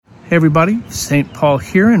Hey everybody, St. Paul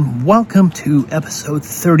here, and welcome to episode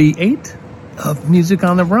 38 of Music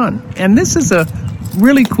on the Run. And this is a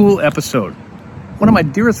really cool episode. One of my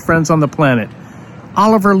dearest friends on the planet,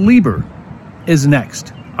 Oliver Leiber, is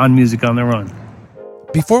next on Music on the Run.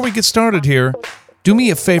 Before we get started here, do me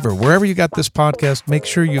a favor. Wherever you got this podcast, make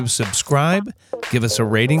sure you subscribe, give us a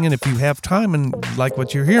rating, and if you have time and like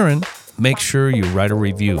what you're hearing, make sure you write a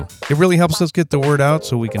review. It really helps us get the word out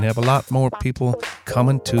so we can have a lot more people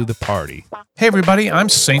coming to the party. Hey everybody, I'm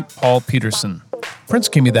St. Paul Peterson. Prince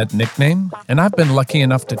gave me that nickname, and I've been lucky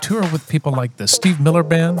enough to tour with people like the Steve Miller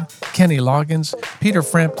Band, Kenny Loggins, Peter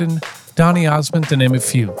Frampton, Donny Osmond, to name a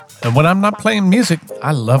few. And when I'm not playing music,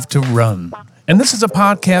 I love to run. And this is a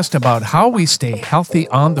podcast about how we stay healthy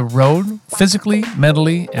on the road, physically,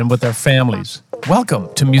 mentally, and with our families.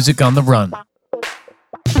 Welcome to Music on the Run.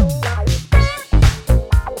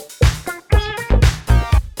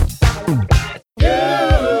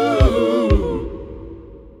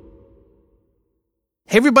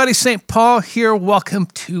 Hey everybody, St. Paul here. Welcome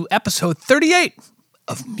to episode 38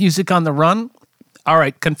 of Music on the Run. All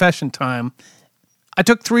right, confession time. I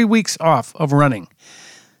took 3 weeks off of running.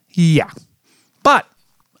 Yeah, but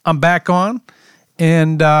I'm back on,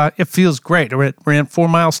 and it feels great. I ran 4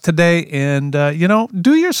 miles today, and,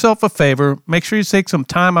 do yourself a favor. Make sure you take some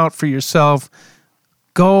time out for yourself.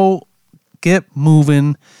 Go get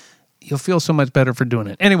moving. You'll feel so much better for doing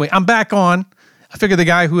it. Anyway, I'm back on. I figure the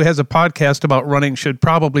guy who has a podcast about running should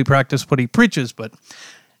probably practice what he preaches. But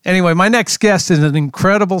anyway, my next guest is an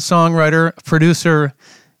incredible songwriter, producer,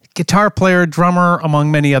 guitar player, drummer,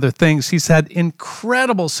 among many other things. He's had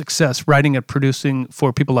incredible success writing and producing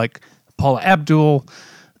for people like Paula Abdul,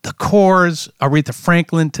 The Corrs, Aretha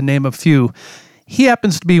Franklin, to name a few. He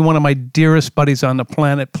happens to be one of my dearest buddies on the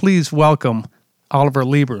planet. Please welcome Oliver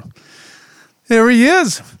Leiber. There he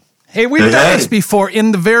is. Hey, we've done this before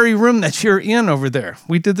in the very room that you're in over there.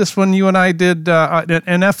 We did this when you and I did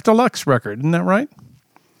an F Deluxe record. Isn't that right?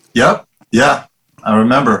 Yep. Yeah, I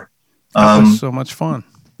remember. That was so much fun.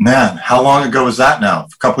 Man, how long ago was that now?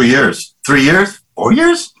 A couple of years? 3 years? 4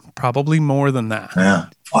 years? Probably more than that. Yeah.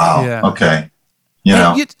 Wow. Yeah. Okay.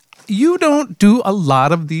 You don't do a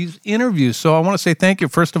lot of these interviews, so I want to say thank you,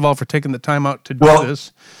 first of all, for taking the time out to do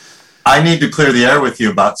this. I need to clear the air with you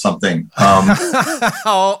about something.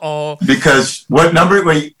 Because what number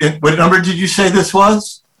did you say this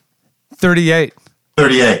was? 38.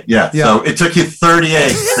 38, yeah. So it took you 38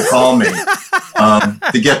 to call me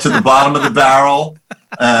to get to the bottom of the barrel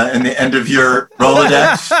and the end of your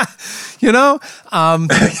Rolodex.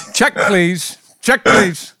 Check please. Check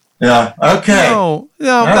please. Yeah, okay. No,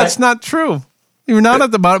 that's not true. You're not at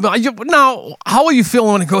the bottom. Now, how will you feel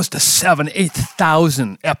when it goes to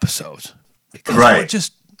 8,000 episodes? Because right.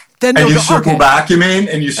 Then and you circle back, you mean?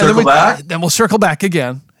 And you circle back? Then we'll circle back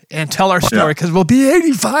again and tell our story, because we'll be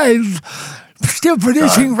 85, still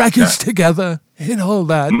producing records together and all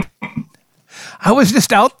that. I was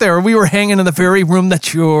just out there. We were hanging in the very room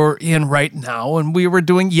that you're in right now, and we were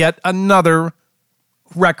doing yet another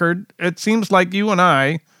record. It seems like you and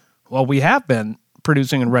I, we have been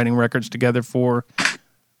producing and writing records together for,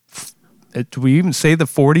 do we even say the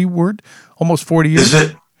 40 word? Almost 40 years.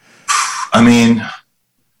 Is it?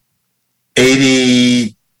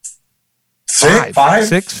 86,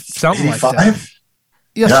 6, something 85? like that.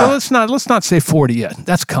 Yeah, so let's not say 40 yet.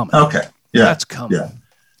 That's coming. Okay. Yeah. That's coming. Yeah.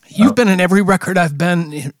 You've been in every record I've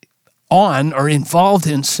been on or involved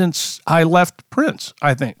in since I left Prince,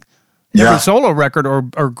 I think. Every solo record or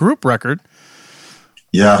group record.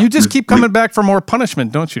 Yeah. You just keep coming back for more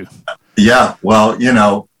punishment, don't you? Yeah. Well,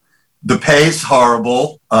 the pay's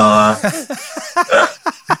horrible. The How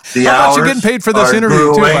hours much you getting paid for this interview,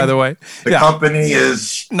 grueling. too, by the way? The company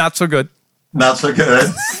is not so good. Not so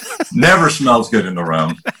good. Never smells good in the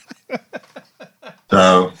room.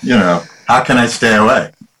 So, how can I stay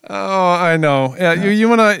away? Oh, I know. Yeah, you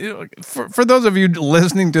want to, for those of you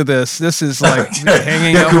listening to this is like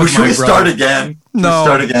hanging out with should my we brother. Start again? No,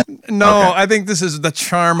 Okay. I think this is the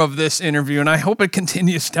charm of this interview, and I hope it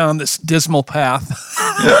continues down this dismal path.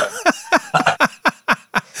 Yeah.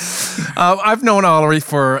 I've known Oliver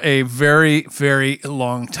for a very, very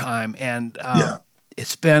long time, and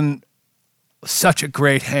it's been such a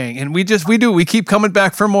great hang. And we keep coming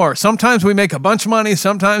back for more. Sometimes we make a bunch of money,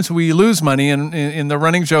 sometimes we lose money, and the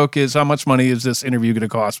running joke is, how much money is this interview going to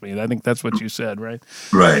cost me? And I think that's what you said, right?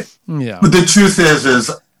 Right. Yeah. But the truth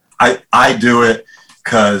is I do it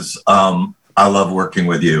because I love working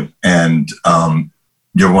with you, and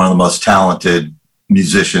you're one of the most talented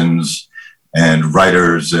musicians and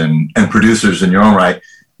writers and producers in your own right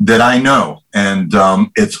that I know. And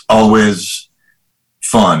it's always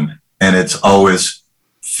fun and it's always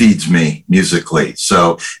feeds me musically.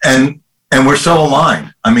 So, and we're so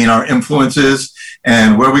aligned. I mean, our influences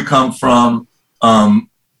and where we come from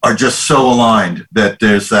are just so aligned that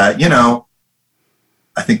there's that, you know,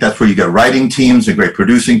 I think that's where you get writing teams and great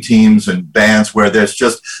producing teams and bands where there's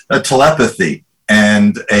just a telepathy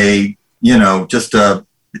and a, you know, just a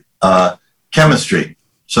chemistry.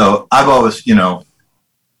 So I've always, you know,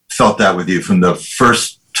 felt that with you from the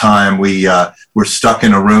first time we were stuck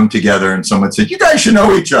in a room together and someone said, you guys should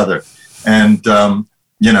know each other. And,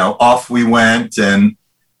 you know, off we went. And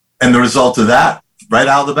the result of that, right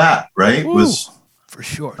out of the bat, right, was... For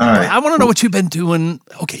sure. Right. I want to know what you've been doing.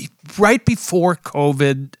 Okay, right before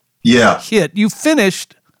COVID hit, you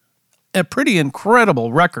finished a pretty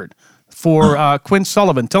incredible record for Quinn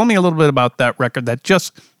Sullivan. Tell me a little bit about that record that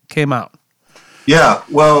just came out. Yeah,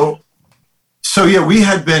 well, so yeah, we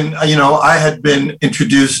had been, you know, I had been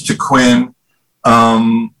introduced to Quinn.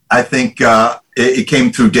 I think it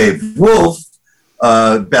came through Dave Wolf,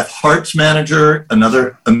 Beth Hart's manager,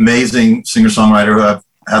 another amazing singer-songwriter who I've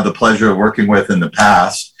had the pleasure of working with in the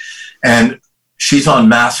past. And she's on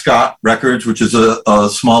Mascot Records, which is a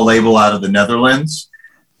small label out of the Netherlands.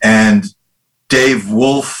 And Dave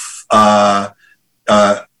Wolf, Quinn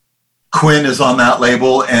is on that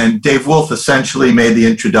label. And Dave Wolf essentially made the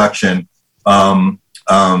introduction when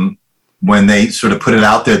they sort of put it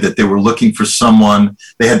out there that they were looking for someone.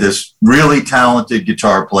 They had this really talented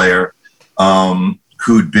guitar player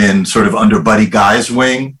who'd been sort of under Buddy Guy's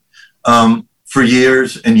wing for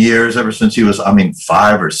years and years, ever since he was,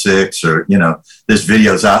 5 or 6, or, you know, there's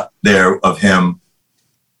videos out there of him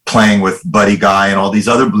playing with Buddy Guy and all these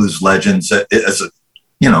other blues legends as a,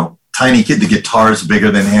 you know, tiny kid. The guitar's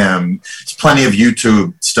bigger than him. There's plenty of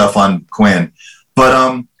YouTube stuff on Quinn.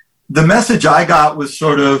 But the message I got was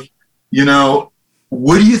sort of, you know,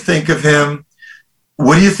 what do you think of him?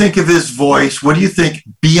 What do you think of his voice? What do you think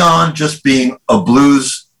beyond just being a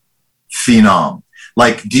blues phenom?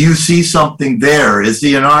 Like, do you see something there? Is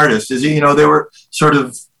he an artist? Is he, you know, they were sort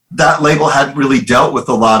of, that label hadn't really dealt with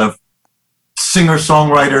a lot of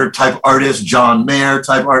singer-songwriter type artists, John Mayer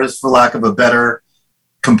type artists, for lack of a better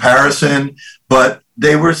comparison. But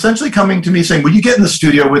they were essentially coming to me saying, will you get in the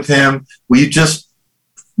studio with him? Will you just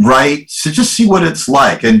write, so just see what it's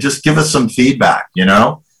like and just give us some feedback, you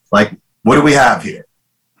know? Like, what do we have here?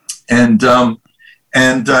 And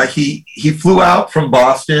he flew out from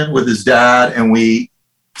Boston with his dad, and we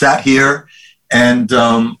sat here, and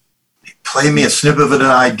he played me a snippet of an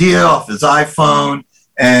idea off his iPhone,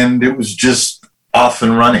 and it was just off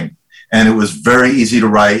and running. And it was very easy to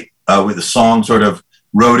write, with the song sort of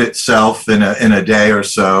wrote itself in a day or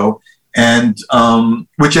so, and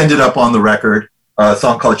which ended up on the record, a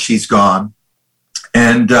song called She's Gone.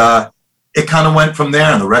 And it kind of went from there,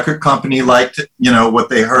 and the record company liked, you know, what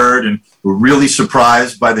they heard, and were really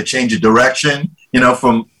surprised by the change of direction, you know,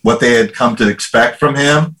 from what they had come to expect from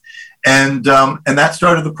him. And that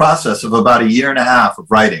started the process of about 1.5 years of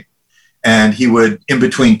writing. And he would, in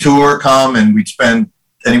between tour, come, and we'd spend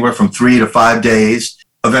anywhere from 3 to 5 days,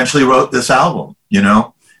 eventually wrote this album, you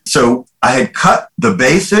know. So I had cut the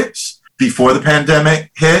basics before the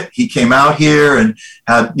pandemic hit. He came out here and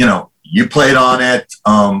had, you know, you played on it,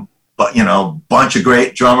 but, you know, bunch of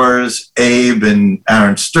great drummers, Abe and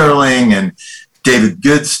Aaron Sterling and David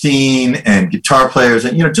Goodstein, and guitar players,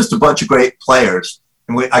 and, you know, just a bunch of great players.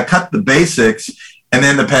 And I cut the basics, and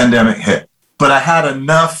then the pandemic hit. But I had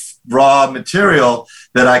enough raw material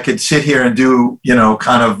that I could sit here and do, you know,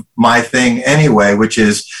 kind of my thing anyway, which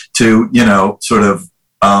is to, you know, sort of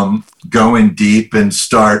go in deep and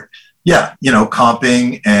start, you know,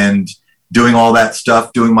 comping and doing all that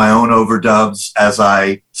stuff, doing my own overdubs as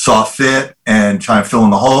I saw fit, and trying to fill in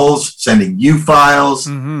the holes, sending you files,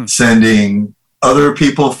 sending other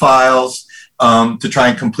people files to try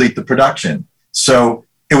and complete the production. So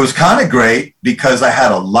it was kind of great because I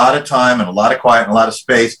had a lot of time and a lot of quiet and a lot of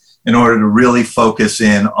space in order to really focus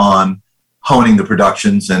in on honing the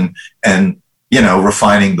productions and you know,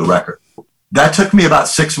 refining the record. That took me about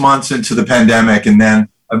 6 months into the pandemic, and then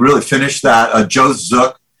I really finished that. Joe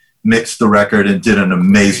Zook mixed the record and did an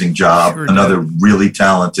amazing job. Sure, another really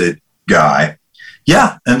talented guy.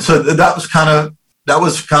 Yeah, and so that was kind of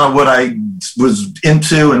what I was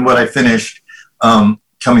into and what I finished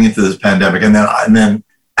coming into this pandemic, and then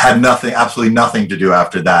had absolutely nothing to do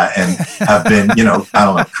after that, and have been, you know, I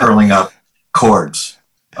don't know, curling up chords.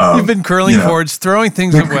 You've been curling chords, throwing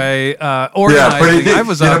things away, organizing. I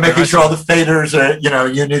was making sure all the faders are, you know,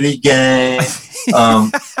 unity gain.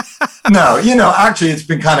 No, you know, actually, it's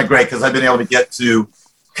been kind of great because I've been able to get to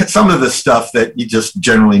some of the stuff that you just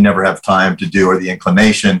generally never have time to do, or the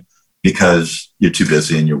inclination, because you're too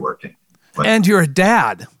busy and you're working. And you're a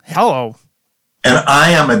dad. Hello. And I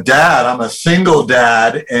am a dad. I'm a single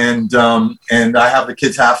dad, and I have the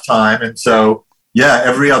kids half time, and so yeah,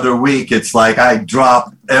 every other week it's like I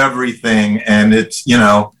drop everything, and it's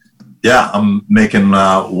I'm making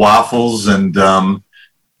waffles, and I'm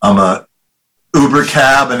a Uber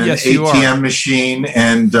cab and an ATM machine,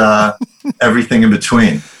 and everything in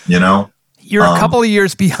between. You're a couple of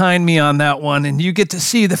years behind me on that one, and you get to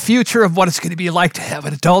see the future of what it's going to be like to have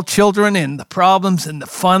adult children and the problems and the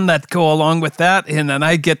fun that go along with that. And then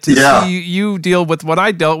I get to see you deal with what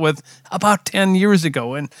I dealt with about 10 years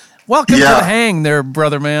ago. And welcome to the hang there,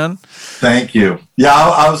 brother man. Thank you. Yeah,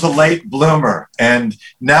 I was a late bloomer, and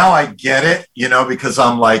now I get it, because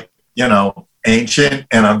I'm like, ancient,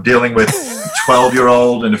 and I'm dealing with a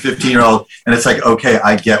 12-year-old and a 15-year-old. And it's like, okay,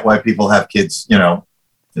 I get why people have kids,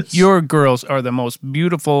 Your girls are the most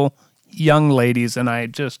beautiful young ladies, and I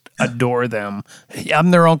just adore them.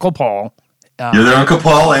 I'm their Uncle Paul. You're their Uncle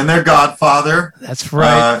Paul and their godfather. That's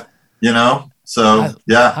right. So I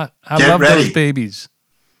get love ready. Those babies.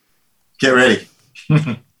 Get ready.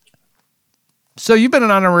 So you've been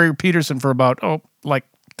an honorary Peterson for about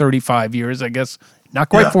 35 years, I guess. Not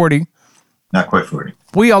quite 40. Not quite 40.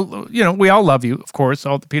 We all love you, of course,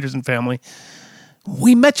 all the Peterson family.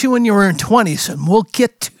 We met you when you were in 20s, and we'll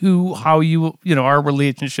get to how our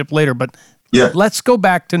relationship later. But let's go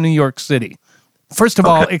back to New York City. First of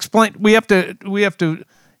all, explain. We have to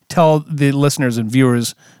tell the listeners and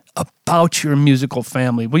viewers about your musical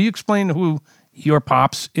family. Will you explain who your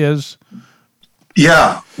pops is?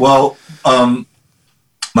 Yeah. Well,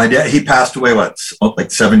 my dad, he passed away,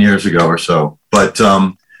 like 7 years ago or so. But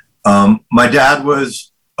my dad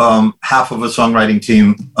was half of a songwriting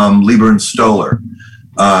team, Lieber and Stoller.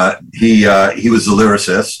 He was the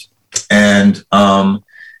lyricist, and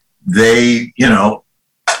they,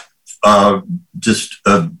 just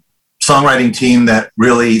a songwriting team that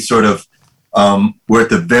really sort of were at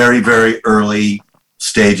the very, very early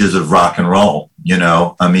stages of rock and roll. Give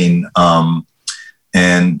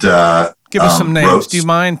us some names. Do you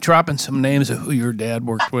mind dropping some names of who your dad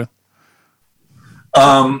worked with?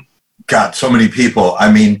 God, so many people.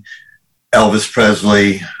 Elvis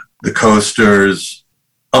Presley, the Coasters.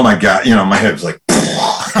 Oh my God, my head was like,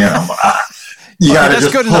 you got to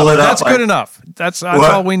just pull it up. That's good enough. That's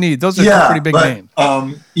all we need. Those are pretty big names.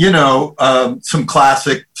 Some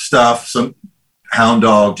classic stuff, some Hound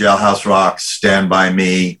Dog, Jailhouse Rock, Stand By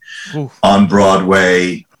Me, on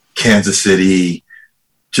Broadway, Kansas City.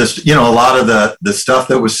 Just, a lot of the stuff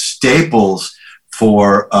that was staples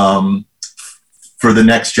for the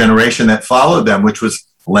next generation that followed them, which was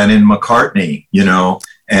Lennon, McCartney,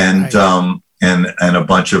 and a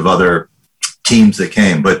bunch of other teams that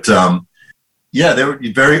came. But they were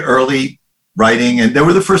very early writing, and they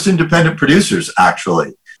were the first independent producers,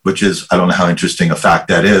 actually, which is, I don't know how interesting a fact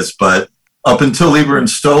that is, but up until Lieber and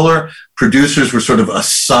Stoller, producers were sort of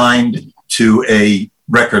assigned to a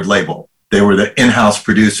record label. They were the in-house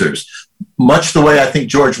producers, much the way I think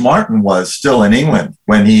George Martin was still in England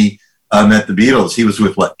when he met the Beatles. He was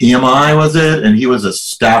with EMI, was it? And he was a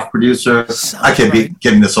staff producer. I could be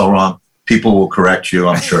getting this all wrong. People will correct you,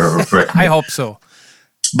 I'm sure. Or correct me. I hope so.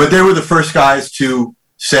 But they were the first guys to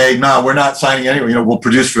say, no, we're not signing anyone. We'll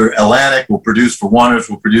produce for Atlantic, we'll produce for Warner's,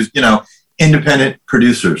 we'll produce, independent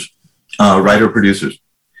producers, writer-producers.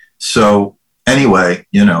 So anyway,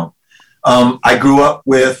 I grew up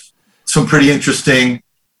with some pretty interesting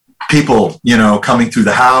people, coming through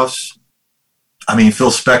the house.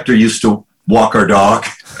 Phil Spector used to walk our dog.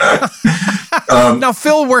 Now,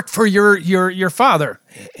 Phil worked for your father.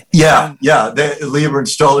 Yeah. Lieber and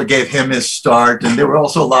Stoller gave him his start, and there were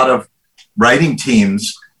also a lot of writing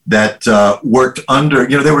teams that worked under.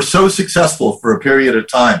 They were so successful for a period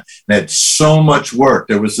of time. They had so much work.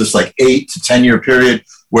 There was this 8 to 10 year period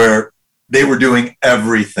where they were doing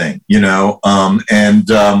everything.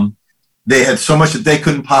 They had so much that they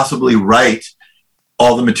couldn't possibly write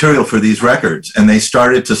all the material for these records. And they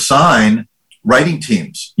started to sign writing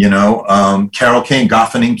teams, Carole King,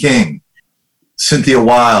 Goffin and King, Cynthia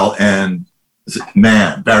Weil, and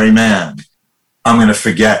Barry Mann. I'm going to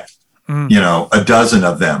forget, a dozen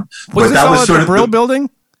of them. Was the Brill Building?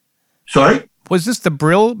 Sorry? Was this the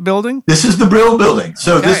Brill Building? This is the Brill Building.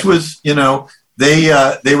 So this was, they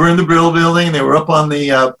were in the Brill Building. They were up on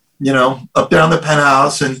the, up there on the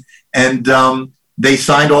penthouse, and they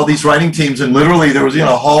signed all these writing teams, and literally there was,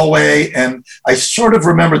 a hallway. And I sort of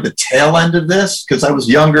remember the tail end of this because I was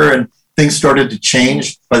younger and things started to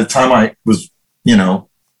change by the time I was,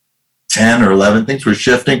 10 or 11, things were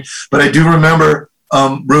shifting. But I do remember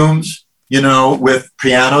rooms, with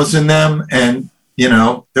pianos in them, and,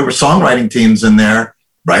 there were songwriting teams in there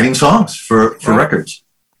writing songs for records.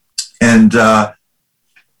 And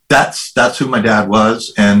that's who my dad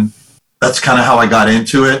was. And that's kind of how I got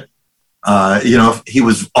into it. He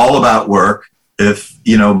was all about work.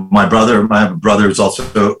 My brother is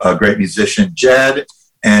also a great musician, Jed.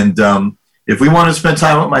 And if we wanted to spend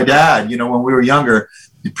time with my dad, when we were younger,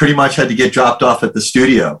 you pretty much had to get dropped off at the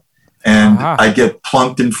studio. And I'd get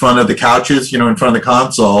plunked in front of the couches, in front of the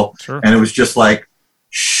console. Sure. And it was just like,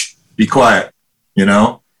 shh, be quiet, I'm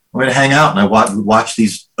going to hang out. And I watch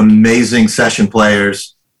these amazing session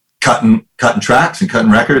players cutting tracks and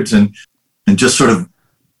cutting records and just sort of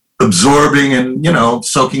absorbing and,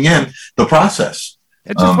 soaking in the process.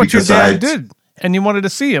 It's just what your dad did. And you wanted to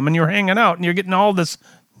see him and you're hanging out and you're getting all this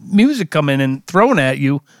music coming and thrown at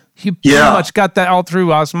you. You pretty much got that all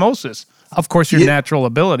through osmosis. Of course, your natural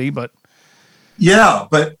ability, but. Yeah,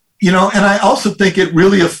 but, and I also think it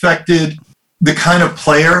really affected the kind of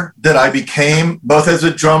player that I became, both as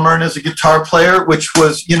a drummer and as a guitar player, which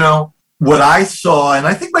was, what I saw, and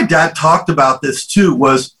I think my dad talked about this too,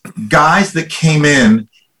 was guys that came in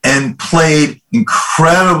and played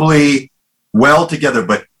incredibly well together,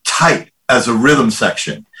 but tight as a rhythm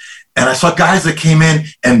section. And I saw guys that came in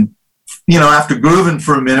and, after grooving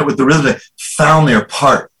for a minute with the rhythm, found their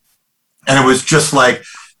part. And it was just like,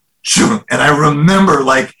 and I remember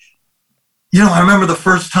the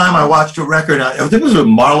first time I watched a record, I think it was with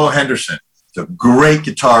Marlo Henderson. He's a great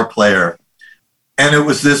guitar player. And it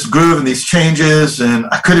was this groove and these changes, and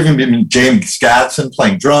I could have even been James Gatson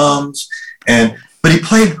playing drums. But he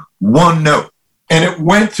played one note, and it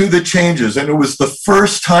went through the changes. And it was the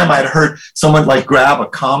first time I'd heard someone grab a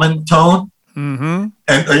common tone, and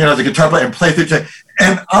as a guitar player and play through.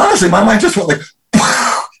 And honestly, my mind just went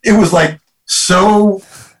it was so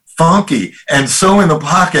funky and so in the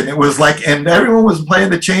pocket. It was and everyone was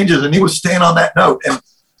playing the changes, and he was staying on that note. And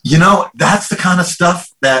that's the kind of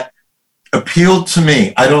stuff that appealed to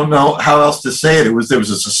me. I don't know how else to say it. There was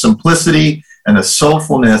a simplicity and a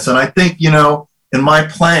soulfulness, and I think in my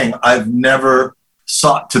playing, I've never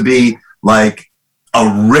sought to be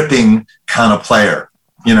a ripping kind of player,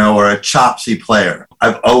 or a chopsy player.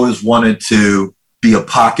 I've always wanted to be a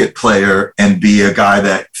pocket player and be a guy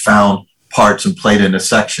that found parts and played in a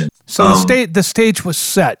section. So the stage was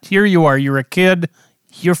set. Here you are. You're a kid.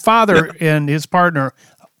 Your father and his partner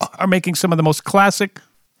are making some of the most classic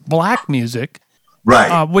black music,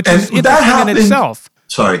 right? Which is interesting in itself.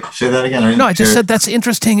 Sorry, say that again. I just said that's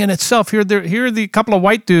interesting in itself. Here are the couple of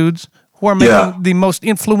white dudes who are making the most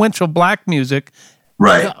influential black music,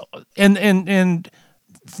 right? And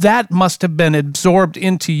that must have been absorbed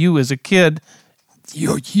into you as a kid.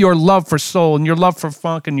 Your love for soul and your love for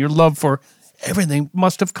funk and your love for everything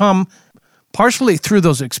must have come partially through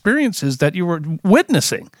those experiences that you were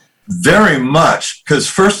witnessing. Very much, because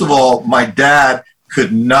first of all, my dad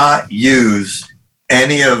could not use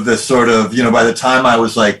any of the sort of, by the time I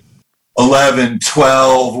was 11,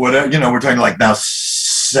 12, whatever, we're talking now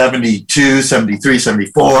 72, 73,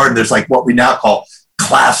 74, and there's what we now call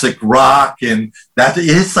classic rock, and that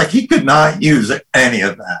it's he could not use any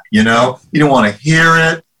of that, he didn't want to hear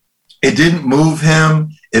it. It didn't move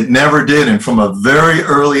him. It never did. And from a very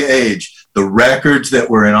early age, the records that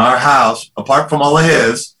were in our house, apart from all of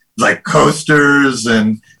his, Coasters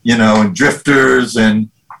and, and Drifters and,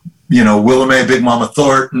 Willa Mae, Big Mama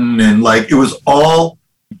Thornton. And it was all,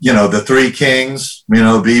 the Three Kings,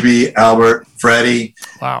 BB, Albert, Freddie.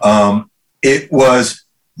 Wow. It was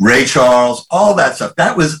Ray Charles, all that stuff.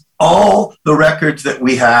 That was all the records that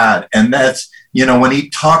we had. And that's, when he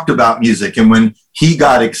talked about music and when he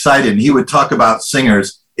got excited and he would talk about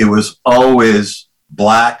singers, it was always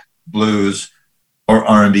black, blues, or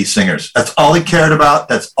R&B singers. That's all he cared about.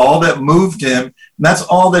 That's all that moved him. And that's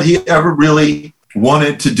all that he ever really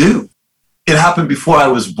wanted to do. It happened before I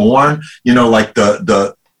was born,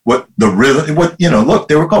 the rhythm, look,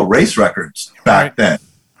 they were called race records back then,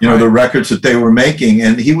 the records that they were making.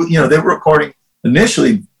 And they were recording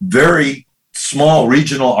initially very small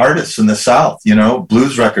regional artists in the South,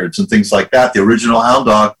 blues records and things like that. The original Hound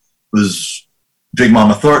Dog was Big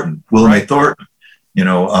Mama Thornton, Willa Mae Thornton,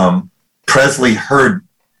 Presley heard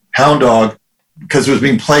Hound Dog because it was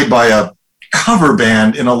being played by a cover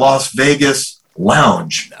band in a Las Vegas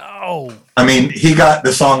lounge. No. I mean, he got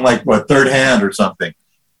the song third hand or something.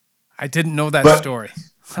 I didn't know that story.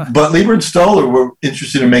 But Leiber and Stoller were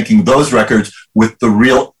interested in making those records with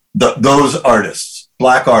those artists,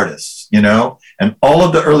 black artists, and all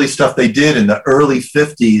of the early stuff they did in the early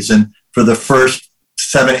 50s and for the first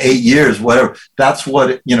 7, 8 years, whatever. That's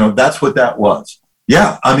what that's what that was.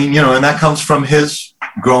 Yeah, I mean, and that comes from his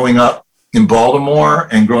growing up in Baltimore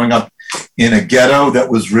and growing up in a ghetto that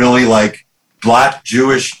was really Black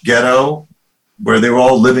Jewish ghetto where they were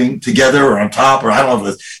all living together or on top, or I don't know if it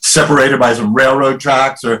was separated by some railroad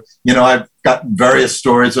tracks, or, I've got various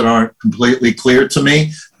stories that aren't completely clear to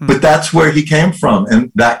me, but that's where he came from.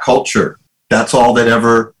 And that culture, that's all that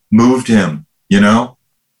ever moved him,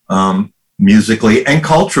 musically and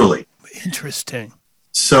culturally. Interesting.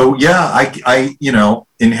 So yeah, I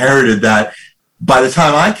inherited that. By the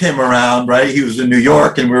time I came around, right, he was in New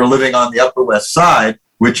York and we were living on the Upper West Side,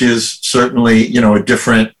 which is certainly, a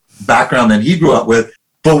different background than he grew up with.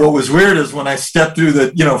 But what was weird is when I stepped through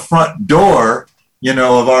the, front door,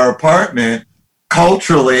 of our apartment,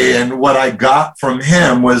 culturally, and what I got from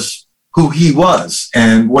him was who he was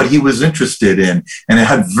and what he was interested in. And it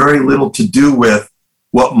had very little to do with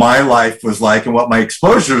what my life was like and what my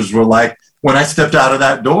exposures were like when I stepped out of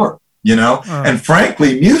that door, And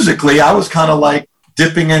frankly, musically, I was kind of like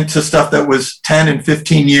dipping into stuff that was 10 and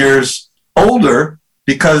 15 years older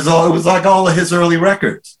because it was like all of his early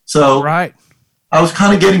records. So right. I was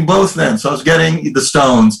kind of getting both then. So I was getting the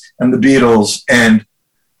Stones and the Beatles and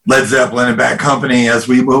Led Zeppelin and Bad Company as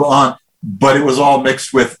we move on. But it was all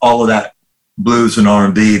mixed with all of that blues and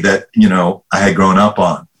R&B that, I had grown up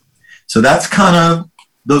on. So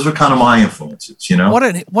those were kind of my influences,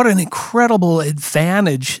 What an incredible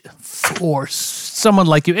advantage for someone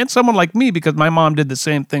like you and someone like me, because my mom did the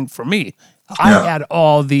same thing for me. I had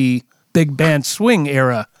all the big band swing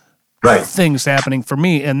era things happening for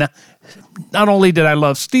me. And not only did I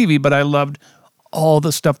love Stevie, but I loved all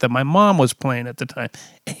the stuff that my mom was playing at the time.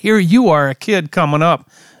 And here you are, a kid coming up,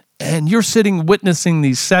 and you're sitting witnessing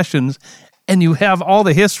these sessions, and you have all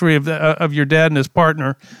the history of your dad and his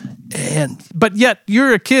partner, but yet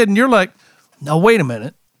you're a kid, and you're like, no, wait a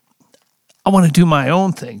minute, I want to do my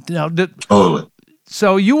own thing. Now, totally.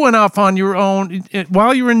 So you went off on your own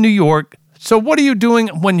while you were in New York. So what are you doing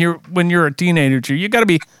when you're a teenager? You got to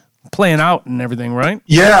be playing out and everything, right?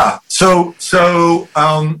 Yeah. So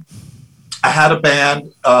I had a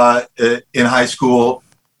band in high school.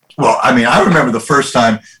 Well, I remember the first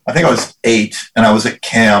time, I think I was 8 and I was at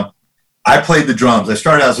camp. I played the drums. I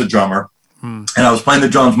started as a drummer and I was playing the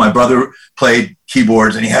drums. My brother played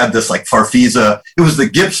keyboards and he had this like Farfisa. It was the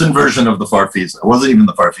Gibson version of the Farfisa. It wasn't even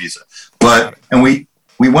the Farfisa. And we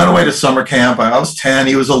went away to summer camp. I was 10,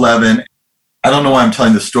 he was 11. I don't know why I'm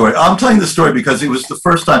telling this story. I'm telling the story because it was the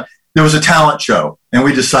first time there was a talent show and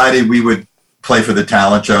we decided we would play for the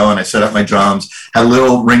talent show. And I set up my drums, had a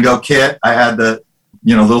little Ringo kit. I had the,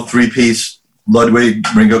 little 3-piece Ludwig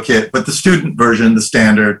Ringo kit, but the student version, the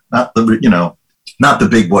standard, not the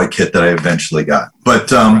big boy kit that I eventually got.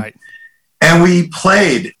 But, and we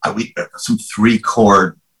played some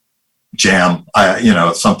 3-chord jam,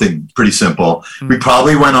 something pretty simple. We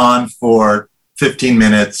probably went on for 15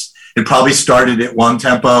 minutes. It probably started at one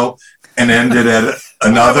tempo and ended at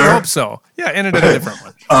another. I hope so. Yeah, ended at a different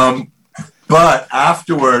one. But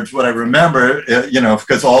afterwards, what I remember,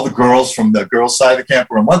 because all the girls from the girls' side of the camp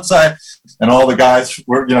were on one side and all the guys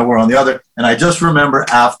were on the other. And I just remember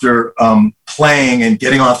after playing and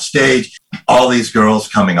getting off stage, all these girls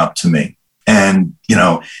coming up to me. And,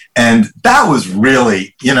 and that was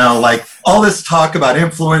really, like all this talk about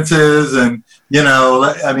influences and,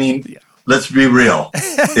 let's be real.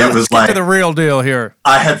 It was like get to the real deal here.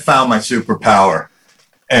 I had found my superpower,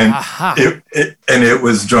 and it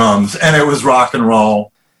was drums, and it was rock and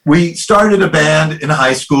roll. We started a band in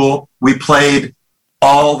high school. We played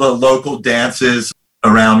all the local dances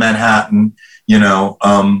around Manhattan.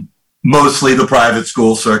 Mostly the private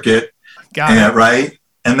school circuit. Got it. Right,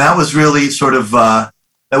 and that was really sort of that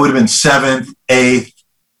would have been 7th, 8th,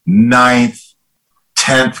 9th,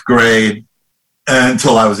 10th grade.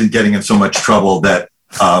 Until I was getting in so much trouble that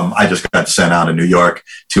I just got sent out of New York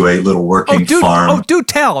to a little working farm. Oh, do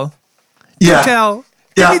tell. Yeah. Tell.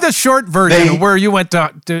 Give me the short version of where you went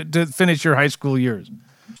to finish your high school years.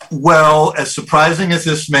 Well, as surprising as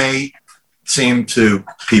this may seem to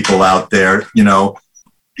people out there, I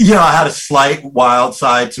had a slight wild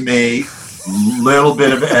side to me, little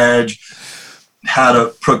bit of edge, had a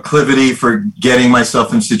proclivity for getting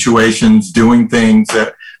myself in situations, doing things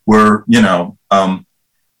that were,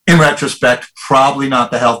 in retrospect, probably not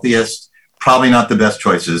the healthiest, probably not the best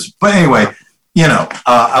choices. But anyway,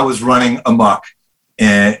 I was running amok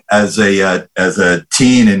as a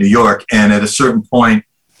teen in New York. And at a certain point,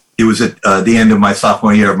 it was at the end of my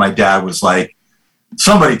sophomore year, my dad was like,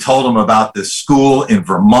 somebody told him about this school in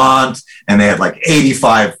Vermont, and they had like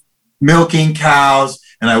 85 milking cows,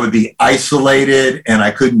 and I would be isolated, and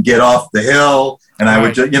I couldn't get off the hill. And I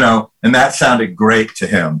would just, and that sounded great to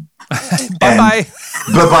him. Bye-bye.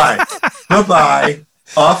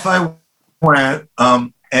 Off I went.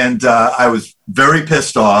 And I was very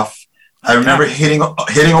pissed off. I remember hitting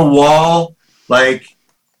a wall, like,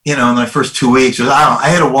 in my first 2 weeks. I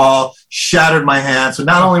hit a wall, shattered my hand. So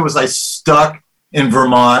not only was I stuck in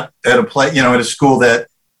Vermont at a school that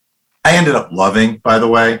I ended up loving, by the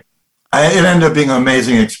way. It ended up being an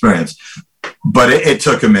amazing experience, but it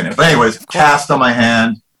took a minute. But anyways, cast on my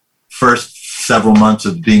hand, first several months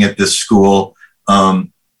of being at this school.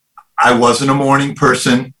 I wasn't a morning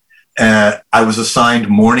person. I was assigned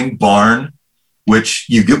morning barn, which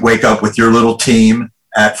you wake up with your little team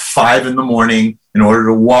at 5 a.m. in order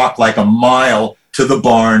to walk like a mile to the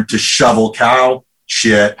barn to shovel cow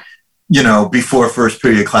shit, before first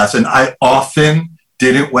period class. And I often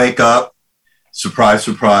didn't wake up, surprise,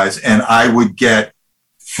 surprise, and I would get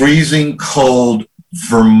freezing cold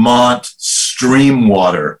Vermont stream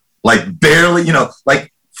water, like barely,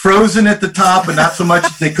 like frozen at the top, but not so much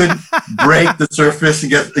that they couldn't break the surface and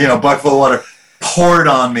get, a bucket full of water poured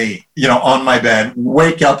on me, on my bed,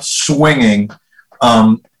 wake up swinging.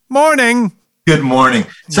 Morning. Good morning.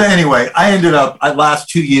 So anyway, I ended up, last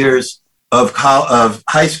 2 years of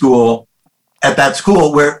high school at that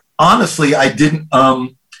school where honestly, I didn't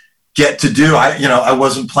get to do, I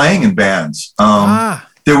wasn't playing in bands.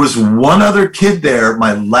 There was one other kid there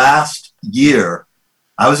my last year.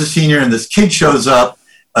 I was a senior and this kid shows up,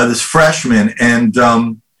 this freshman, and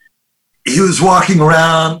he was walking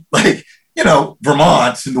around like,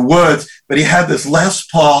 Vermont in the woods, but he had this Les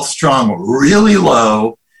Paul strung really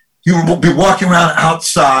low. He would be walking around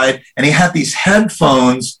outside and he had these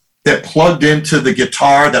headphones that plugged into the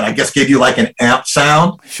guitar that I guess gave you like an amp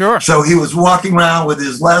sound. Sure. So he was walking around with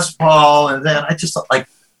his Les Paul, and then I just thought, like,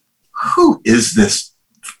 who is this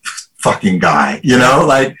fucking guy?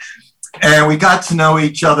 And we got to know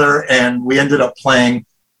each other, and we ended up playing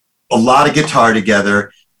a lot of guitar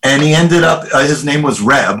together. And he ended up, his name was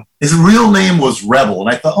Reb. His real name was Rebel. And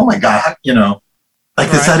I thought, oh my God, is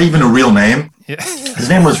that even a real name? Yeah. His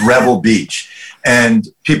name was Rebel Beach. And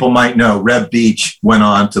people might know Reb Beach went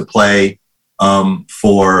on to play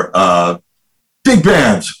for big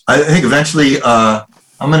bands. I think eventually, I'm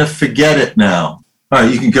going to forget it now. All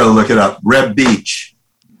right, you can go look it up. Reb Beach.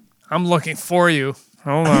 I'm looking for you.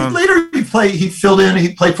 Hold on. Later he filled in,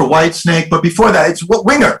 he played for Whitesnake, but before that, it's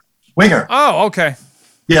Winger. Oh, okay.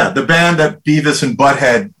 Yeah, the band that Beavis and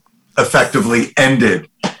Butthead effectively ended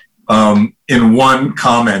in one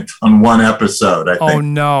comment on one episode, I think. Oh,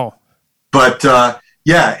 no. But,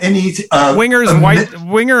 yeah, and he's... Winger and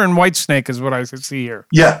Whitesnake is what I see here.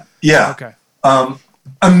 Yeah. Okay.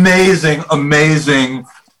 Amazing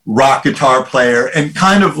rock guitar player and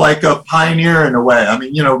kind of like a pioneer in a way. I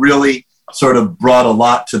mean, really sort of brought a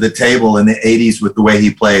lot to the table in the 80s with the way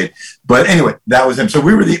he played. But anyway, that was him. So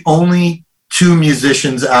we were the only two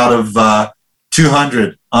musicians out of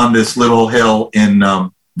 200 on this little hill in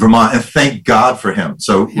Vermont, and thank God for him.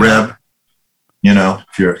 So Reb,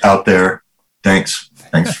 if you're out there, thanks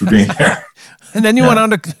for being there. And then you went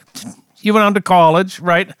on to college,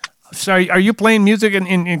 right? So are you playing music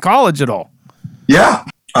in college at all? Yeah.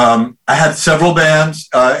 I had several bands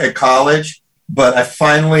at college, but I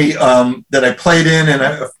finally, that I played in, and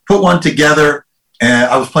I put one together,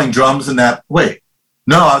 and I was playing drums in that.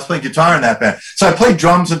 I was playing guitar in that band. So I played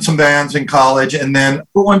drums in some bands in college, and then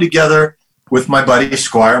put one together with my buddy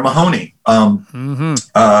Squire Mahoney, and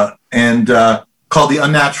called The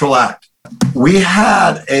Unnatural Act. We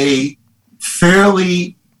had a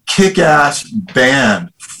fairly kick-ass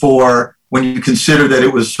band for when you consider that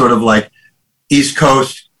it was sort of like East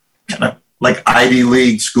Coast, kind of like Ivy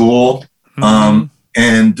League school, and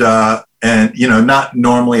not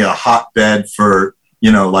normally a hotbed for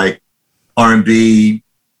like R&B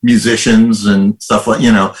musicians and stuff like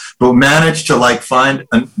but managed to like find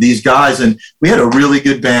these guys, and we had a really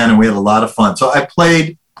good band and we had a lot of fun. So I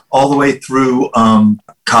played all the way through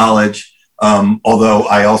college, although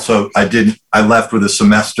I left with a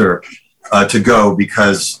semester to go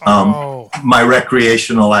because my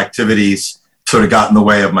recreational activities sort of got in the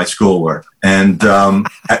way of my schoolwork. And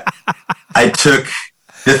I took,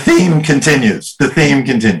 the theme continues,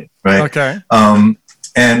 right? Okay.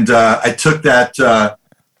 And I took that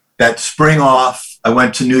spring off. I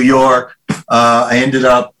went to New York. I ended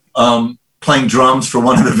up playing drums for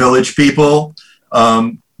one of the Village People,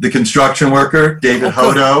 the construction worker, David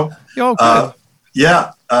Hodo.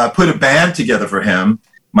 Put a band together for him.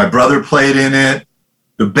 My brother played in it.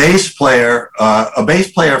 The bass player, a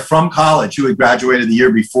bass player from college who had graduated the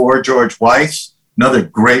year before, George Weiss, another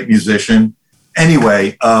great musician.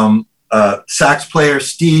 Anyway, sax player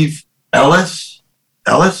Steve Ellis,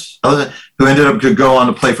 who ended up to go on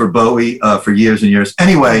to play for Bowie for years and years.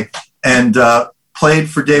 Anyway, and played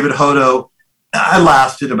for David Hodo. I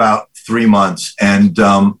lasted about 3 months, and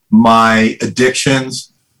my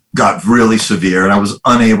addictions got really severe, and I was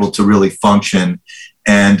unable to really function.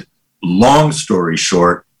 And long story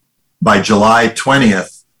short, by July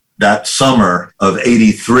 20th, that summer of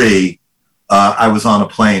 '83, I was on a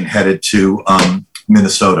plane headed to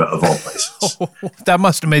Minnesota, of all places. That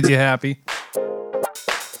must have made you happy.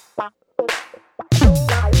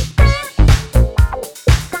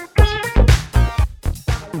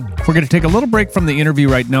 We're going to take a little break from the interview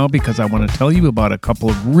right now because I want to tell you about a couple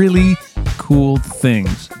of really cool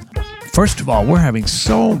things. First of all, we're having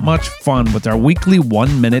so much fun with our weekly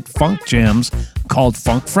 1-minute funk jams called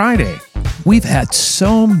Funk Friday. We've had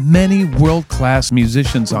so many world-class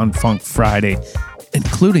musicians on Funk Friday,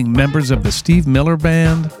 including members of the Steve Miller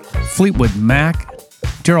Band, Fleetwood Mac,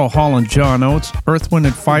 Daryl Hall and John Oates, Earth,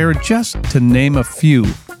 Wind & Fire, just to name a few.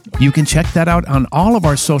 You can check that out on all of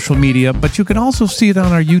our social media, but you can also see it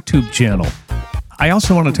on our YouTube channel. I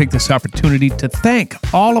also want to take this opportunity to thank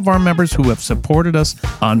all of our members who have supported us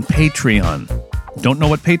on Patreon. Don't know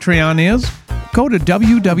what Patreon is? Go to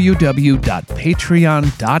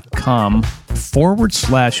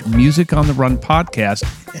www.patreon.com/Music on the Run podcast,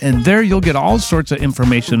 and there you'll get all sorts of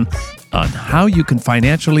information on how you can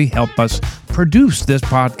financially help us produce this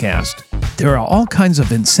podcast. There are all kinds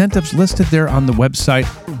of incentives listed there on the website,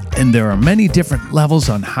 and there are many different levels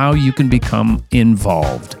on how you can become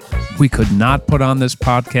involved. We could not put on this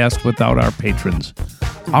podcast without our patrons.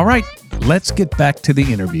 All right, let's get back to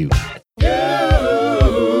the interview.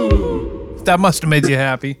 That must have made you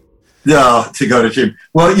happy. Yeah, to go to gym.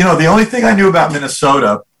 Well, the only thing I knew about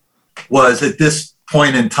Minnesota was at this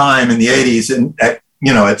point in time in the '80s, and at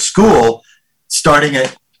school, starting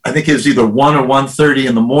at, I think it was either 1 or 1:30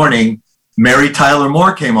 in the morning, Mary Tyler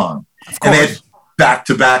Moore came on. And they had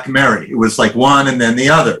back-to-back Mary. It was like one and then the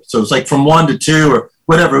other. So it was like from 1 to 2 or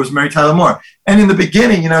whatever. It was Mary Tyler Moore. And in the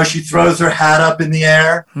beginning, she throws her hat up in the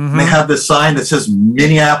air. Mm-hmm. And they have this sign that says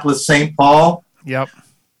Minneapolis, St. Paul. Yep.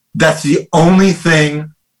 That's the only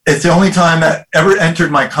thing. It's the only time that ever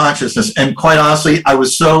entered my consciousness. And quite honestly, I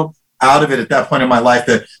was so out of it at that point in my life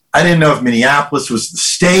that I didn't know if Minneapolis was the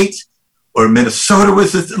state or Minnesota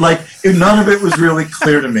was none of it was really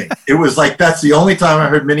clear to me. It was like, that's the only time I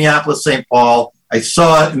heard Minneapolis, St. Paul. I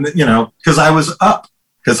saw it, and because I was up,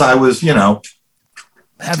 because I was, having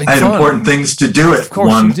I had fun. Important things to do at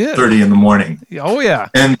 1:30 in the morning. Oh yeah.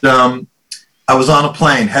 And I was on a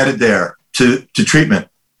plane headed there to treatment.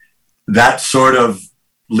 That sort of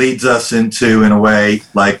leads us into, in a way,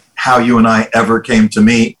 like how you and I ever came to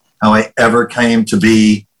meet, how I ever came to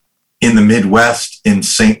be in the Midwest in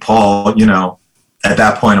St. Paul, at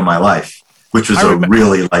that point in my life, which was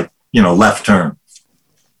really left turn.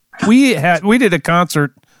 We did a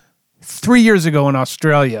concert 3 years ago in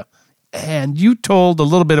Australia, and you told a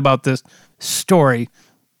little bit about this story.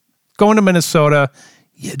 Going to Minnesota,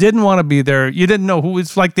 you didn't want to be there. You didn't know who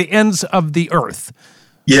was like the ends of the earth.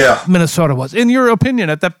 Yeah. Minnesota was, in your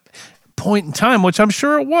opinion, at that point in time, which I'm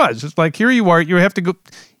sure it was. It's like, here you are, you have to go,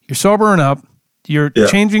 you're sobering up, you're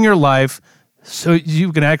changing your life so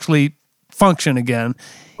you can actually function again.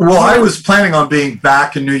 Well, I was planning on being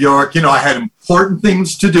back in New York. I had important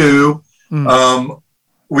things to do.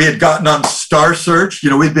 We had gotten on Star Search.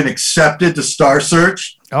 We'd been accepted to Star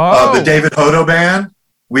Search, the David Hodo Band.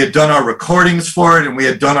 We had done our recordings for it, and we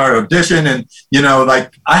had done our audition. And, I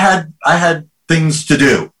had things to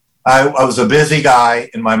do. I was a busy guy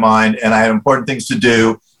in my mind, and I had important things to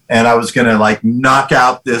do. And I was going to knock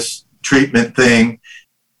out this treatment thing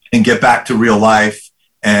and get back to real life.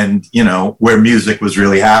 And, where music was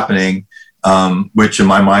really happening, which in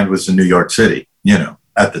my mind was in New York City,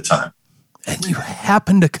 at the time. And you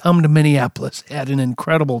happened to come to Minneapolis at an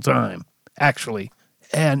incredible time, actually.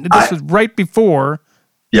 And this was right before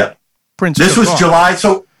Prince. This was July.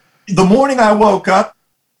 So the morning I woke up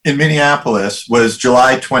in Minneapolis was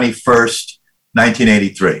July 21st,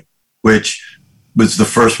 1983, which was the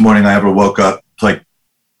first morning I ever woke up,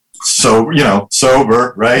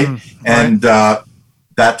 sober, right? And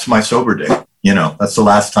that's my sober day. That's the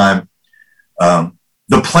last time.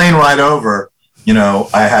 The plane ride over,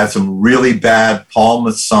 I had some really bad Paul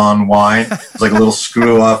Masson wine. It was like a little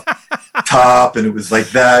screw up top, and it was like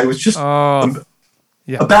that. It was just a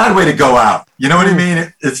bad way to go out. You know what I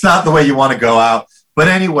mean? It's not the way you want to go out. But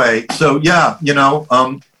anyway, so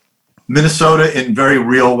Minnesota in very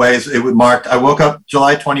real ways. It would mark. I woke up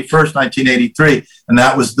July 21st, 1983, and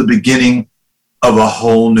that was the beginning of a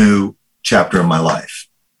whole new chapter in my life.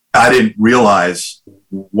 I didn't realize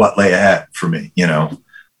what lay ahead for me,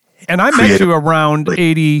 And I met you around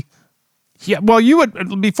 80. Yeah, well, you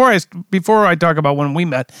would before I talk about when we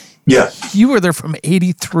met. Yeah, you were there from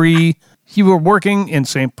 83. you were working in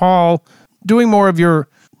St. Paul, doing more of your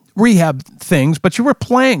rehab things, but you were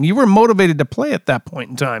playing. You were motivated to play at that point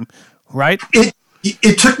in time, right?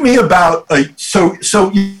 It took me about I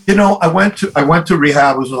went to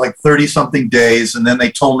rehab. It was like 30-something days, and then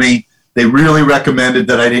they told me they really recommended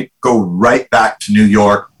that I didn't go right back to New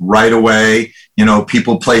York right away.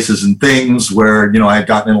 People, places, and things where I had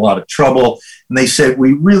gotten in a lot of trouble, and they said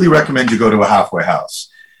we really recommend you go to a halfway house.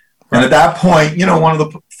 Right. And at that point, one of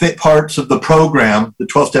the parts of the program, the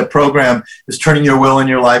 12-step program, is turning your will and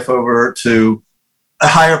your life over to a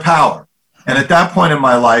higher power. And at that point in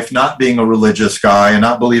my life, not being a religious guy and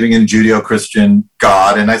not believing in Judeo-Christian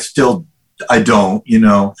God, and I don't,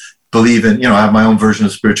 believe in, I have my own version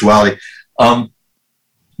of spirituality.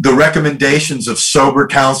 The recommendations of sober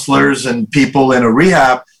counselors and people in a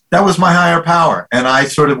rehab, that was my higher power. And I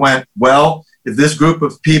sort of went, well, if this group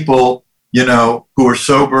of people, who are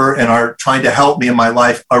sober and are trying to help me in my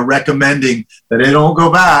life are recommending that I don't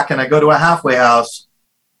go back and I go to a halfway house,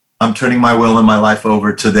 I'm turning my will and my life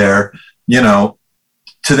over to to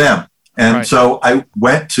them. And right. So I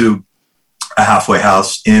went to a halfway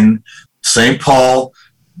house in St. Paul,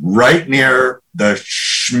 right near the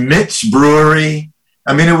Schmitz Brewery.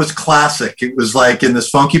 I mean, it was classic. It was like in this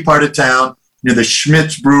funky part of town near the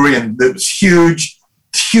Schmitz Brewery, and it was huge,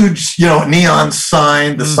 neon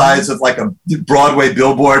sign the size of like a Broadway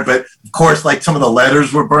billboard. But of course, like some of the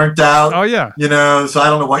letters were burnt out. Oh, yeah. So I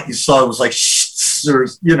don't know what you saw. It was like,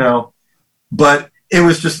 but it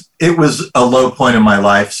was a low point in my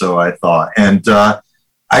life, so I thought. And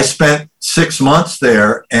I spent 6 months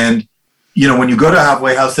there. And, when you go to a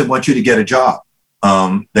halfway house, they want you to get a job.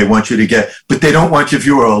 They want you to but they don't want you, if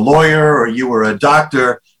you were a lawyer or you were a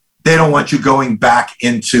doctor, they don't want you going back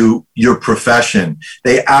into your profession.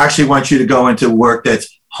 They actually want you to go into work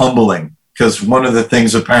that's humbling, because one of the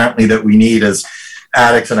things apparently that we need as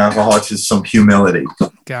addicts and alcoholics is some humility.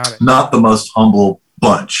 Got it. Not the most humble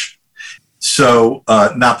bunch. So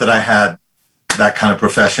not that I had that kind of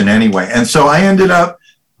profession anyway. And so I ended up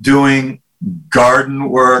doing garden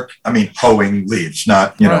work. I mean, hoeing leaves,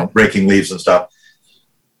 not, raking leaves and stuff.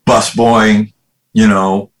 Busboying,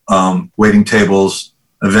 waiting tables,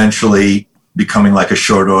 eventually becoming like a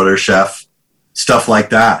short order chef, stuff like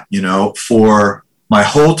that, for my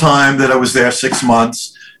whole time that I was there, 6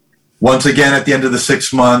 months. Once again, at the end of the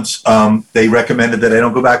 6 months, they recommended that I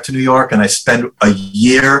don't go back to New York, and I spent a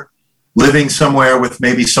year living somewhere with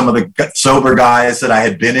maybe some of the sober guys that I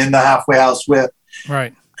had been in the halfway house with.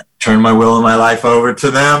 Right. Turned my will and my life over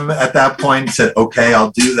to them at that point, said, okay,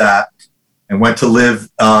 I'll do that. And went to live,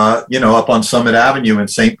 up on Summit Avenue in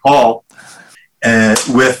St. Paul, and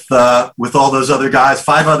with all those other guys,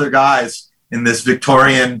 5 other guys in this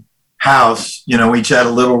Victorian house. Each had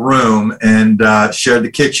a little room and shared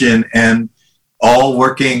the kitchen, and all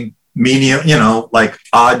working like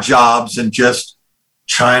odd jobs and just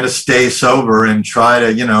trying to stay sober and try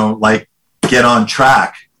to, get on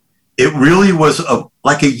track. It really was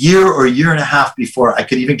like a year or a year and a half before I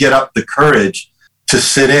could even get up the courage to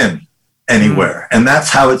sit in anywhere. And that's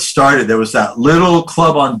how it started. There was that little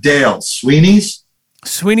club on Dale, Sweeney's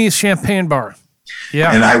Champagne Bar.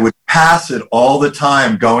 Yeah. And I would pass it all the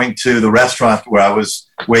time going to the restaurant where I was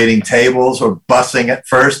waiting tables or bussing at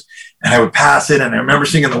first. And I would pass it. And I remember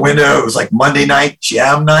seeing in the window, it was like Monday night,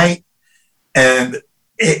 jam night. And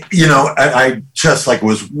I just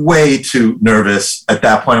was way too nervous at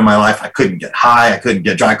that point in my life. I couldn't get high. I couldn't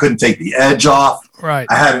get dry. I couldn't take the edge off. Right.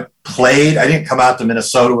 I hadn't played. I didn't come out to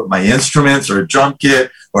Minnesota with my instruments or a drum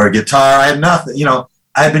kit or a guitar. I had nothing.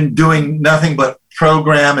 I had been doing nothing but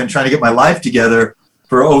program and trying to get my life together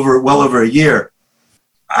for well over a year.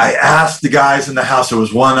 I asked the guys in the house. There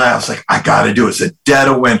was one night I was like, I got to do it. It's a dead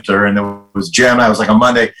of winter, and there was jam night. I was like on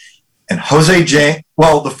Monday, and Jose James.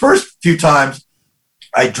 Well, the first few times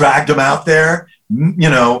I dragged him out there,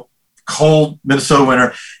 cold Minnesota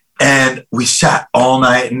winter, and we sat all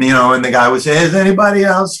night. And and the guy would say, "Does anybody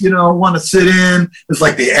else want to sit in?" It's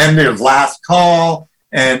like the end of last call,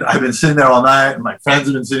 and I've been sitting there all night, and my friends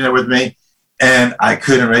have been sitting there with me, and I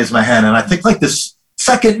couldn't raise my hand. And I think like this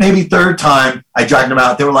second, maybe third time I dragged him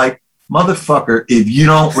out, they were like, "Motherfucker, if you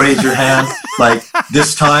don't raise your hand like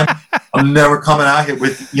this time, I'm never coming out here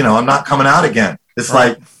with, I'm not coming out again." It's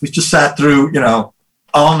like, we just sat through,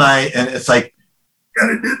 all night, and it's like,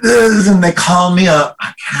 and they called me up.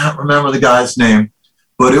 I can't remember the guy's name,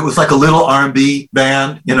 but it was like a little R&B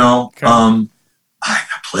band, Okay.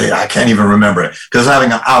 I can't even remember it because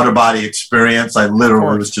having an outer body experience, I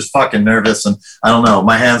literally was just fucking nervous, and I don't know,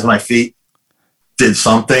 my hands and my feet did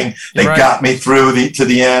something. They got me through to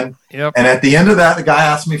the end. Yep. And at the end of that, the guy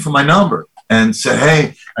asked me for my number and said,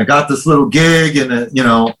 "Hey, I got this little gig, and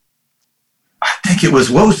I think it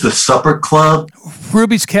was, what was the supper club?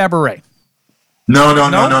 Ruby's Cabaret.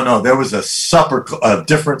 No. There was a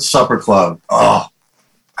different supper club. Oh,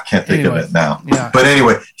 I can't think of it now. Yeah. But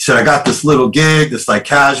anyway, he said, I got this little gig, this like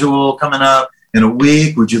casual coming up in a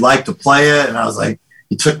week. Would you like to play it? And I was like,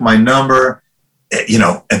 he took my number, and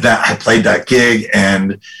that I played that gig.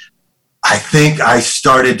 And I think I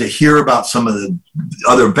started to hear about some of the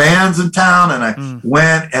other bands in town. And I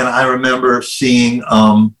went, and I remember seeing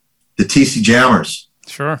the TC Jammers.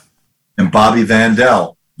 Sure. And Bobby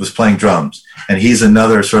Vandell was playing drums. And he's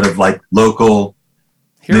another sort of like local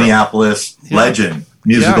Minneapolis legend,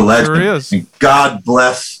 musical legend. Sure is. And God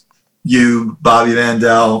bless you, Bobby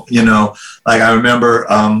Vandell. Like I remember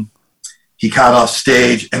he got off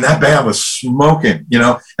stage and that band was smoking,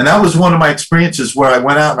 and that was one of my experiences where I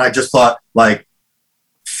went out and I just thought like,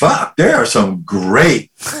 fuck, there are some great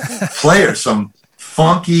players, some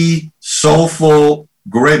funky, soulful,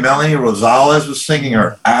 great. Melanie Rosales was singing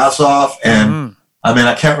her ass off. And I mean,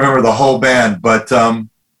 I can't remember the whole band, but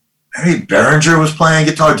maybe Behringer was playing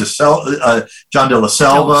guitar, John De La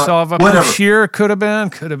Selva, whatever. Sheer could have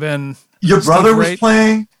been. Your brother was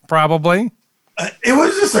playing? Probably. It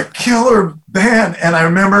was just a killer band. And I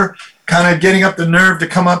remember kind of getting up the nerve to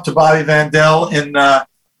come up to Bobby Vandell in,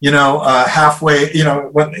 halfway,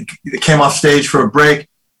 when it came off stage for a break.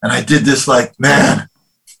 And I did this like, man,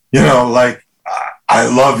 like, I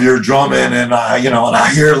love your drumming, and I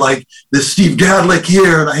hear like this Steve Gadlick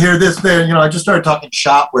here, and I hear this there, and I just started talking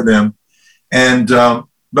shop with him, and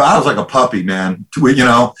but I was like a puppy, man, and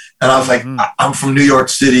I was like, I'm from New York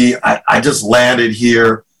City, I just landed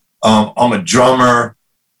here, I'm a drummer,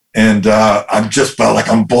 and I just felt like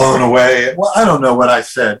I'm blown away. Well, I don't know what I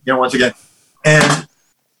said, once again, and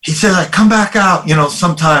he said, like, come back out,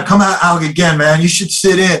 sometime, come out again, man, you should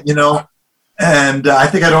sit in, and I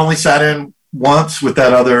think I'd only sat in once with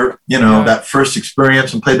that other, that first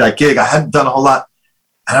experience and played that gig. I hadn't done a whole lot.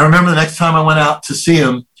 And I remember the next time I went out to see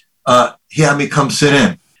him, he had me come sit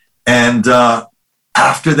in. And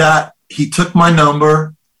after that, he took my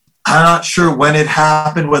number. I'm not sure when it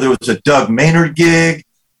happened, whether it was a Doug Maynard gig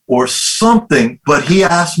or something, but he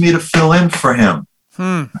asked me to fill in for him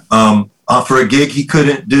for a gig he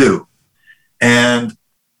couldn't do. And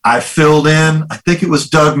I filled in, I think it was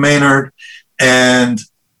Doug Maynard, and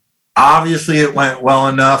obviously it went well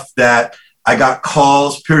enough that I got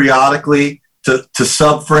calls periodically to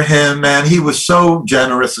sub for him, man. He was so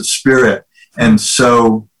generous of spirit. And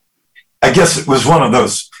so I guess it was one of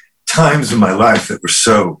those times in my life that were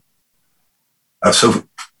I so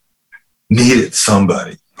needed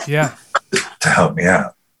somebody to help me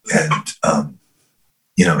out. And,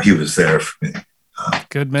 he was there for me.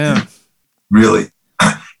 Good man. Really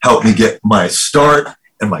helped me get my start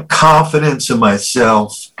and my confidence in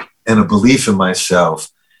myself and a belief in myself.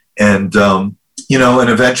 And, and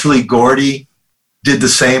eventually Gordy did the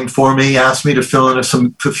same for me, asked me to fill in a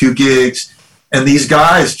few gigs. And these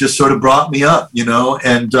guys just sort of brought me up,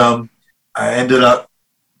 and I ended up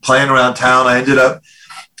playing around town. I ended up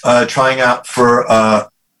trying out for,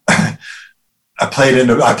 I played in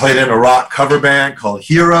a rock cover band called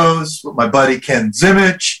Heroes with my buddy Ken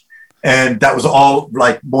Zimmich. And that was all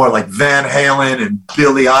like more like Van Halen and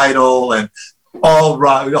Billy Idol and all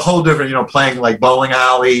rock, a whole different, playing like bowling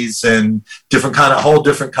alleys and whole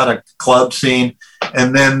different kind of club scene.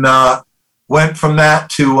 And then went from that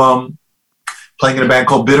to playing in a band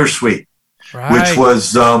called Bittersweet, which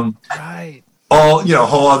was all,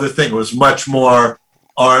 whole other thing. It was much more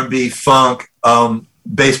R&B funk.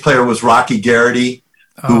 Bass player was Rocky Garrity,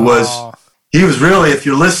 who he was really, if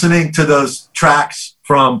you're listening to those tracks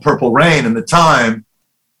from Purple Rain in the time,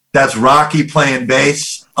 that's Rocky playing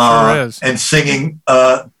bass and singing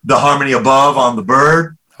the harmony above on the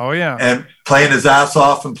Bird. Oh, yeah. And playing his ass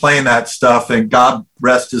off and playing that stuff. And God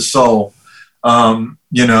rest his soul. Another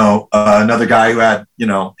guy who had,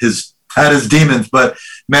 had his demons. But,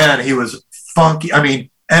 man, he was funky. I mean,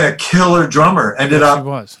 and a killer drummer. Ended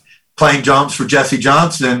up playing drums for Jesse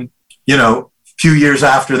Johnson, a few years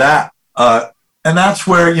after that. And that's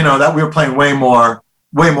where, that we were playing way more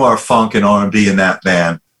funk and R&B in that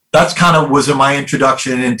band. That's kind of was my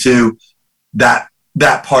introduction into that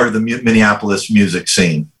part of the Minneapolis music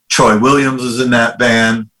scene. Troy Williams was in that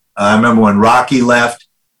band. I remember when Rocky left,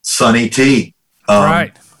 Sonny T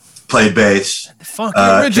played bass. Funky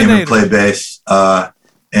originator. Came and played bass.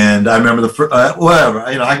 And I remember whatever,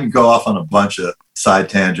 I can go off on a bunch of side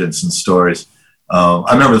tangents and stories.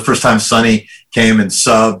 I remember the first time Sonny came and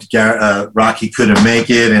subbed, Rocky couldn't make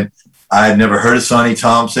it, and I had never heard of Sonny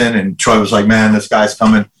Thompson, and Troy was like, man, this guy's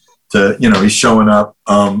coming to, he's showing up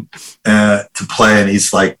to play, and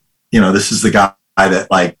he's like, this is the guy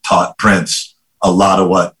that like taught Prince a lot of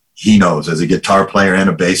what he knows as a guitar player and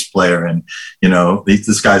a bass player. And, you know,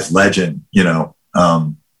 this guy's legend, you know,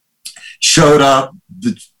 showed up,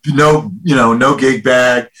 no gig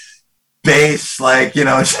bag, bass, like, you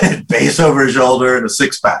know, bass over his shoulder and a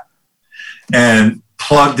 6-pack, and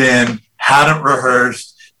plugged in, hadn't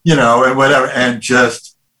rehearsed, you know, and whatever, and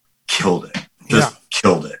just killed it.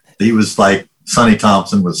 Killed it. He was like, Sonny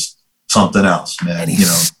Thompson was something else, man. And he's you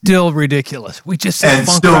know, still ridiculous. We just and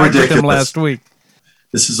funk still rocked with ridiculous him last week.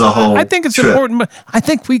 This is a whole I think it's trip. important, but I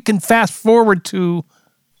think we can fast forward to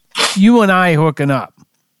you and I hooking up.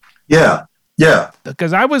 Yeah.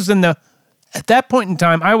 Because I was at that point in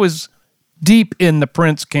time, I was deep in the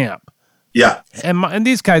Prince camp. Yeah. And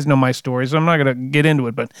these guys know my story, so I'm not going to get into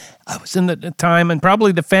it, but I was in the time and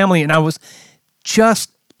probably the family, and I was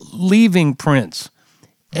just leaving Prince.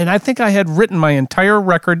 And I think I had written my entire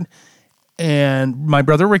record, and my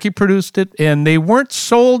brother Ricky produced it, and they weren't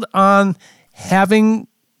sold on having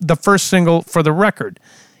the first single for the record.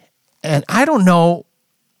 And I don't know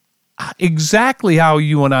exactly how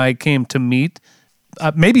you and I came to meet.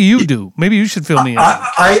 Maybe you do. Maybe you should fill me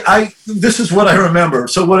in. This is what I remember.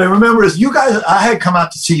 So what I remember is you guys, I had come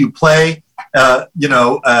out to see you play, in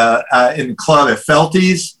the club at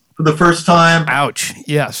Felty's for the first time. Ouch.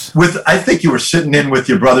 Yes. I think you were sitting in with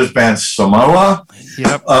your brother's band Samoa.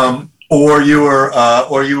 Yep. Or you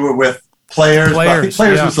were with Players. I think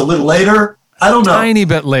Players was a little later. I don't know. Tiny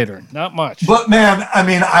bit later. Not much. But man, I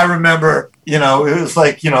mean, I remember, you know, it was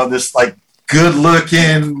like, you know, this like good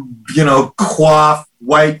looking, you know, coiffed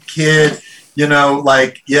white kid, you know,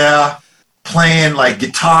 like, yeah, playing like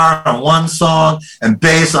guitar on one song and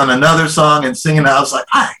bass on another song and singing. I was like,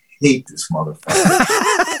 I hate this motherfucker.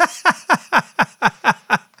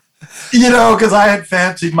 You know, because I had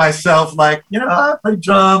fancied myself like, you know, I play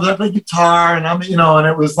drums, I play guitar, and I'm, you know, and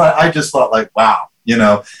it was like, I just thought like, wow, you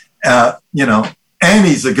know, and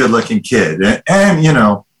he's a good looking kid. And, you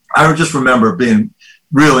know, I just remember being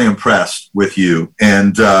really impressed with you.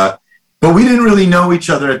 And, but we didn't really know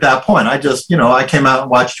each other at that point. I just, you know, I came out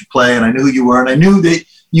and watched you play, and I knew who you were. And I knew that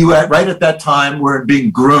you right at that time were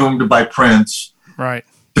being groomed by Prince. Right.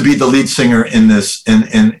 To be the lead singer in this,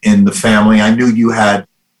 in the family. I knew you had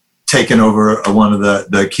taken over one of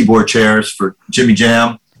the keyboard chairs for Jimmy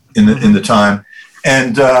Jam in the time.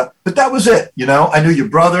 And, but that was it. You know, I knew your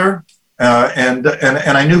brother, and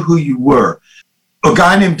I knew who you were. A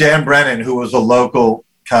guy named Dan Brennan, who was a local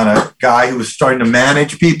kind of guy who was starting to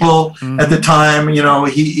manage people at the time. You know,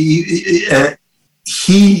 he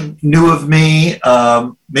knew of me,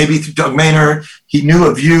 maybe through Doug Maynard. He knew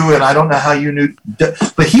of you, and I don't know how you knew,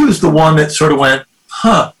 but he was the one that sort of went,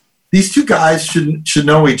 these two guys should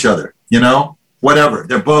know each other, you know, whatever.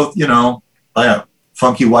 They're both, you know,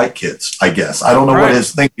 funky white kids, I guess. I don't know what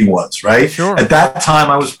his thinking was, right? Sure. At that time,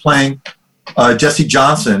 I was playing, Jesse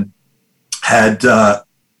Johnson had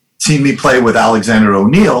seen me play with Alexander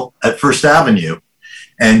O'Neill at First Avenue.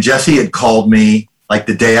 And Jesse had called me like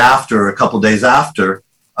the day after, a couple days after.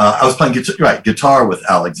 I was playing guitar with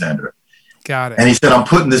Alexander. Got it. And he said, I'm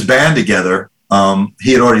putting this band together.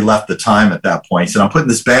 He had already left the time at that point. He said, I'm putting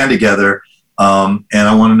this band together, and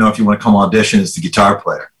I want to know if you want to come audition as the guitar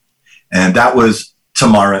player. And that was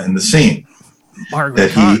Tamara in the Scene. Margaret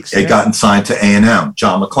that Cox, he had gotten signed to A&M,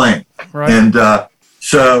 John McClain. Right. And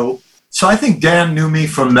so I think Dan knew me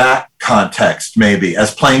from that context, maybe,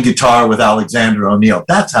 as playing guitar with Alexander O'Neill.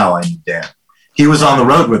 That's how I knew Dan. He was on the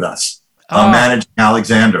road with us, managing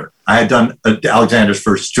Alexander. I had done Alexander's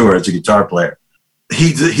first tour as a guitar player.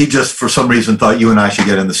 He just, for some reason, thought you and I should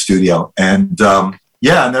get in the studio. And and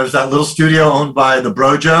there's that little studio owned by the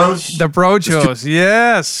Brojos. The Brojos,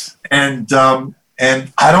 yes. And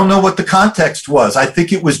I don't know what the context was. I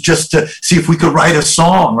think it was just to see if we could write a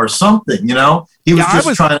song or something, you know? He was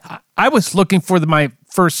trying to... I was looking for my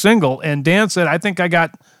first single, and Dan said, I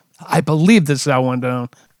believe this is how it went down.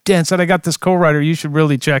 Dan said, I got this co-writer you should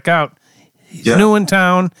really check out. He's new in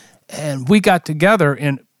town, and we got together,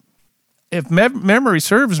 and if memory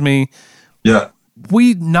serves me,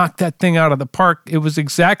 we knocked that thing out of the park. It was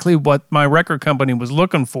exactly what my record company was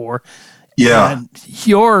looking for. Yeah. And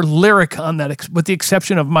your lyric on that, with the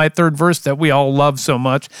exception of my third verse that we all love so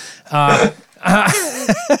much,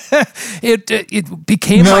 it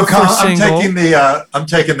became my first single. I'm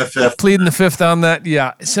taking the fifth. Pleading the fifth on that,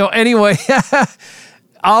 yeah. So anyway,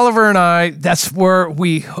 Oliver and I, that's where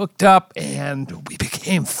we hooked up and we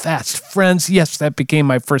became fast friends. Yes, that became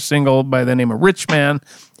my first single by the name of Rich Man.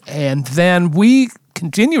 And then we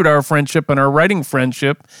continued our friendship and our writing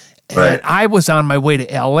friendship. And I was on my way to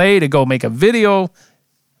L.A. to go make a video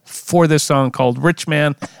for this song called Rich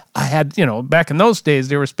Man. I had, back in those days,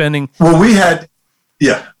 they were spending... Well, we had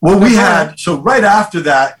Yeah. Well, we had, so right after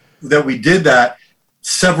that we did that,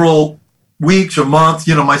 several weeks or months,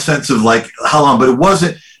 my sense of like how long, but it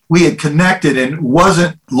wasn't, we had connected, and it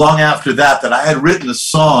wasn't long after that I had written a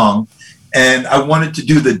song and I wanted to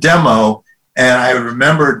do the demo. And I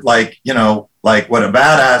remembered like what a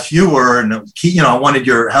badass you were. And, I wanted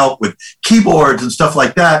your help with keyboards and stuff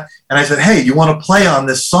like that. And I said, hey, you want to play on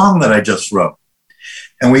this song that I just wrote?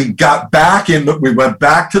 And we got back we went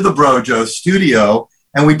back to the Brojo studio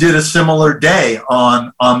and we did a similar day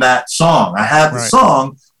on that song. I had the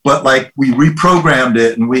song, but like we reprogrammed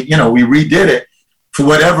it and we redid it for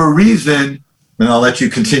whatever reason. And I'll let you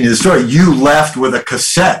continue the story. You left with a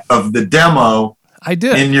cassette of the demo. I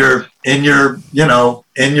did. In your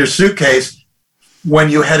suitcase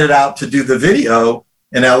when you headed out to do the video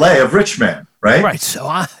in LA of Rich Man, right? Right.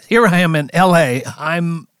 So here I am in LA.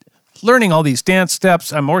 I'm learning all these dance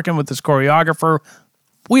steps. I'm working with this choreographer.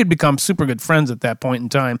 We had become super good friends at that point in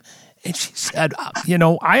time. And she said,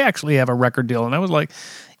 I actually have a record deal. And I was like,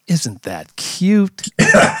 isn't that cute?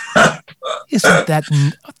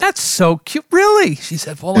 That's so cute. Really? She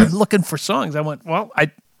said, well, I'm looking for songs. I went, well,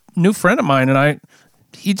 new friend of mine, and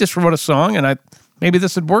he just wrote a song, and maybe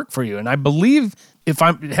this would work for you. And I believe,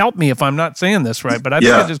 help me if I'm not saying this right, but I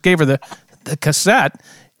think I just gave her the cassette.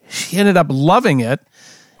 She ended up loving it.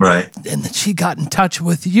 Right. And then she got in touch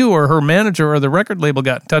with you, or her manager or the record label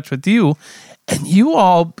got in touch with you, and you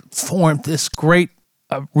all formed this great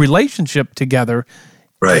relationship together.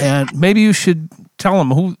 Right. And maybe you should tell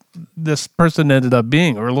them who this person ended up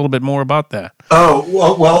being, or a little bit more about that. Oh,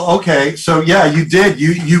 well, okay. So yeah, you did.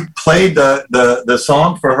 You played the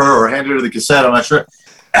song for her, or handed her the cassette. I'm not sure.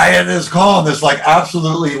 I had this call, and this like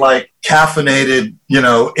absolutely like caffeinated,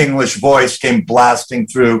 English voice came blasting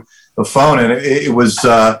through the phone, and it was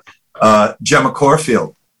Gemma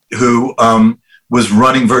Corfield, who was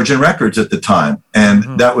running Virgin Records at the time,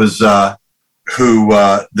 and that was this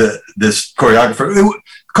choreographer. The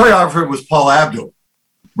choreographer was Paul Abdul,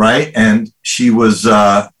 right? And she was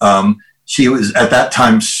at that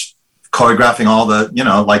time choreographing all the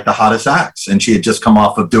like the hottest acts, and she had just come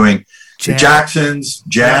off of doing the Jacksons,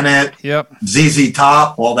 Janet, ZZ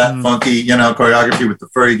Top, all that funky choreography with the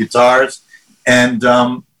furry guitars, and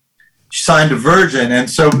she signed to Virgin. And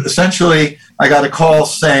so essentially I got a call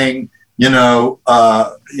saying, from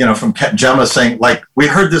Gemma saying, like, we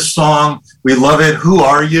heard this song, we love it, who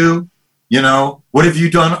are you? What have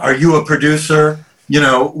you done? Are you a producer? And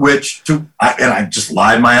I just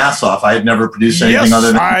lied my ass off. I had never produced anything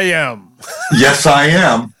other than I am. Yes, I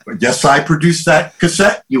am. Yes, I produced that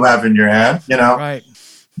cassette you have in your hand, Right.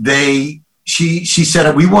 She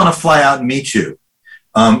said, we want to fly out and meet you.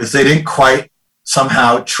 If they didn't quite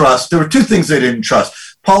somehow trust, there were two things they didn't trust.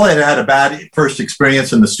 Paula had a bad first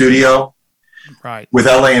experience in the studio, right, with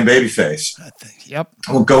LA and Babyface. I think, yep.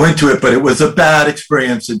 We'll go into it, but it was a bad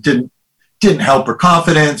experience. It didn't help her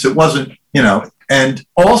confidence. It wasn't, and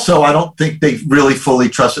also I don't think they really fully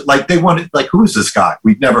trusted. Like they wanted, like, who is this guy?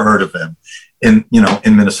 We'd never heard of him in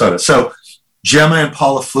Minnesota. So Gemma and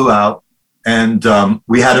Paula flew out, and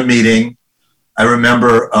we had a meeting. I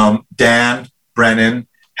remember Dan Brennan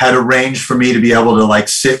had arranged for me to be able to like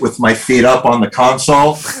sit with my feet up on the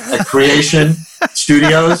console at Creation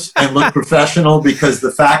Studios and look professional, because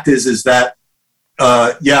the fact is that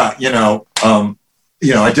I did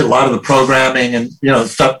a lot of the programming and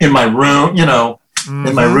stuff in my room,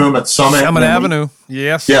 in my room at Summit Avenue.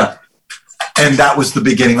 Yes. Yeah. And that was the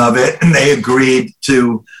beginning of it. And they agreed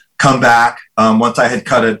to come back once I had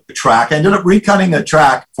cut a track. I ended up recutting a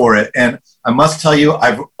track for it. And I must tell you,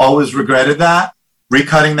 I've always regretted that,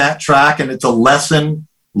 recutting that track. And it's a lesson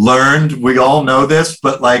learned. We all know this,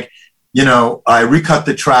 but I recut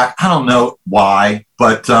the track. I don't know why,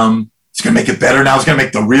 but it's going to make it better now. It's going to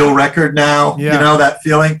make the real record now, that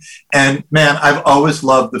feeling. And man, I've always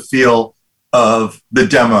loved the feel of the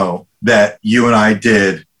demo that you and I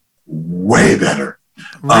did way better.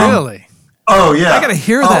 Really? Oh, yeah. I got to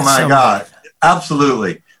hear that. Oh, my God.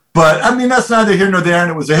 Absolutely. But I mean, that's neither here nor there.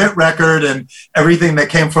 And it was a hit record, and everything that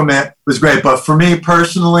came from it was great. But for me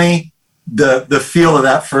personally, the feel of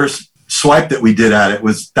that first swipe that we did at it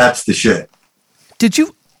that's the shit. Did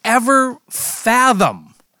you ever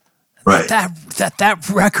fathom that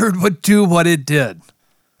record would do what it did?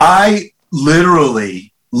 I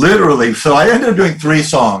literally, so I ended up doing 3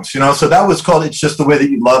 songs, so that was called It's Just the Way That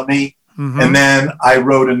You Love Me. Mm-hmm. And then I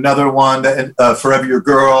wrote another one, Forever Your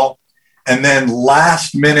Girl. And then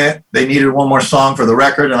last minute, they needed one more song for the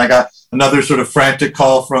record. And I got another sort of frantic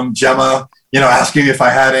call from Gemma, asking me if I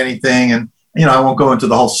had anything. And, I won't go into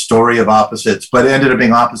the whole story of Opposites, but it ended up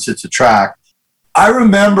being Opposites, a track. I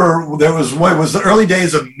remember it was the early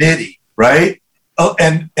days of MIDI, right?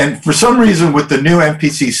 and for some reason with the new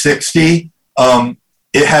MPC 60,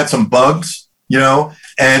 it had some bugs, you know,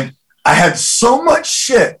 and I had so much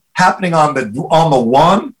shit happening on the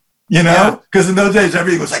one, you know, because in those days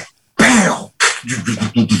everything was like bam,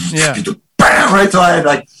 bam, right? So I had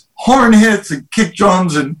like horn hits and kick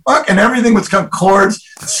drums and everything was coming, chords,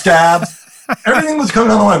 stabs. Everything was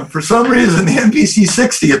coming on the line. For some reason, the MPC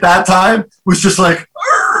 60 at that time was just like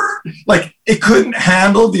it couldn't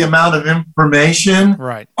handle the amount of information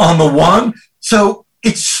on the one. So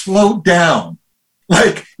it slowed down.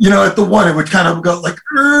 Like, you know, at the one, it would kind of go like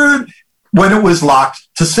when it was locked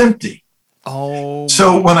to SMPTE. Oh.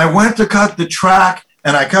 So when I went to cut the track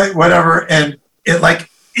and I cut whatever, and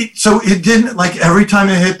so it didn't, like, every time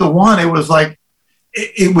it hit the one, it was like,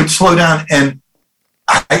 it would slow down, and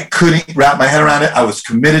I couldn't wrap my head around it. I was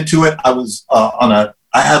committed to it. I was I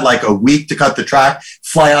had like a week to cut the track,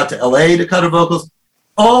 fly out to LA to cut the vocals.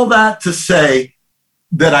 All that to say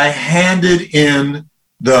that I handed in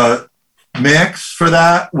the mix for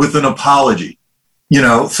that with an apology, you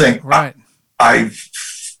know, saying, I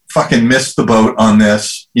fucking missed the boat on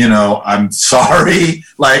this. You know, I'm sorry.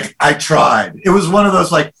 Like, I tried. It was one of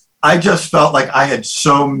those, like, I just felt like I had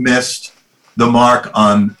so missed the mark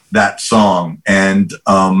on that song. And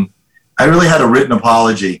I really had a written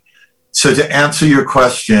apology. So to answer your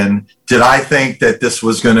question, did I think that this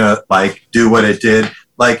was going to like do what it did?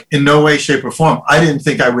 Like, in no way, shape, or form. I didn't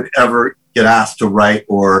think I would ever get asked to write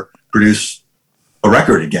or produce a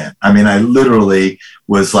record again. I mean, I literally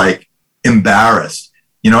was like embarrassed,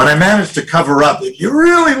 you know, and I managed to cover up. If you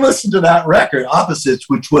really listen to that record, Opposites,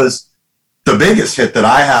 which was the biggest hit that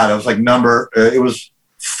I had, it was like it was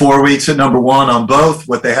 4 weeks at number one on both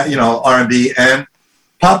what they had, you know, R&B and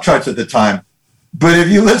pop charts at the time. But if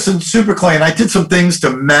you listen super clean, I did some things to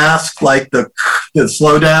mask like the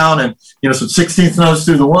slow down and, you know, some 16th notes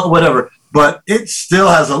through the one, whatever. But it still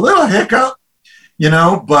has a little hiccup, you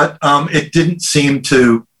know, but it didn't seem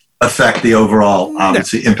to affect the overall,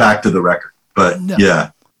 obviously, impact of the record. But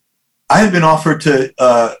yeah, I had been offered to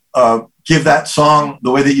give that song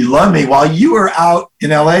The Way That You Love Me while you were out in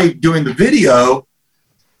LA doing the video.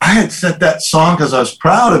 I had sent that song because I was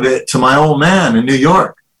proud of it to my old man in New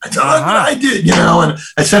York. I said, I did, you know, and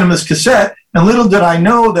I sent him this cassette. And little did I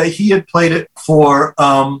know that he had played it for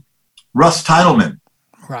Russ Titleman.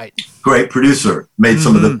 Right. Great producer. Made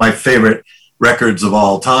some of my favorite records of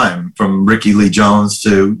all time, from Ricky Lee Jones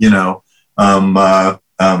to, you know,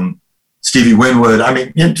 Stevie Winwood. I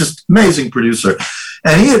mean, just amazing producer.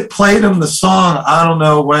 And he had played him the song, I don't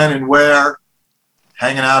know when and where,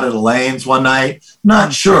 hanging out at Elaine's one night.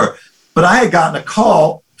 Not sure. But I had gotten a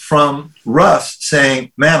call from Russ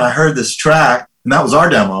saying, man, I heard this track, and that was our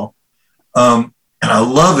demo, and I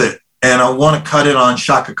love it, and I want to cut it on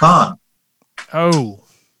Chaka Khan. Oh.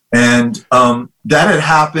 And that had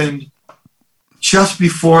happened just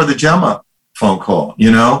before the Gemma phone call,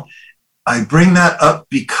 you know? I bring that up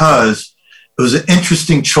because it was an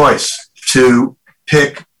interesting choice to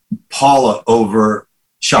pick Paula over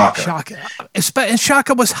Chaka. And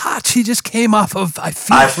Chaka was hot. She just came off of I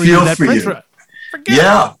Feel For You.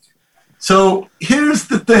 Yeah. So here's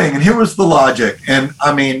the thing, and here was the logic. And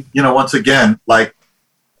I mean, you know, once again, like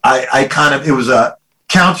I kind of, it was a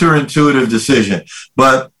counterintuitive decision,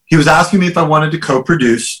 but he was asking me if I wanted to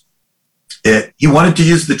co-produce it. He wanted to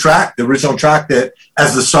use the track, the original track, that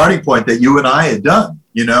as the starting point that you and I had done,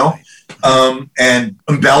 you know, and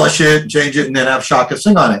embellish it, change it, and then have Chaka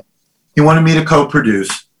sing on it. He wanted me to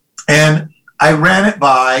co-produce. And I ran it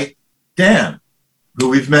by Dan, who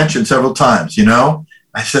we've mentioned several times, you know.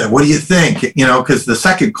 I said, what do you think? You know, because the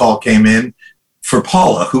second call came in for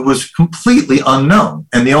Paula, who was completely unknown.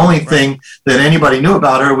 And the only thing that anybody knew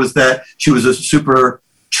about her was that she was a super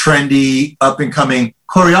trendy, up-and-coming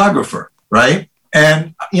choreographer, right?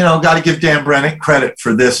 And, you know, got to give Dan Brennan credit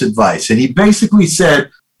for this advice. And he basically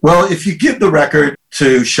said, well, if you give the record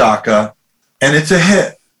to Chaka and it's a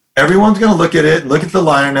hit, everyone's going to look at it, look at the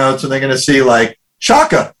liner notes, and they're going to see, like,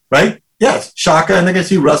 Chaka, right? Yes, Chaka, and they're going to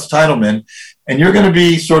see Russ Titleman. And you're going to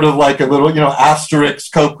be sort of like a little, you know,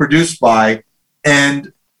 asterisk co-produced by,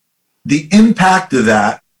 and the impact of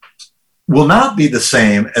that will not be the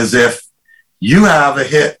same as if you have a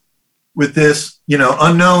hit with this, you know,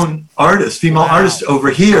 unknown artist, female artist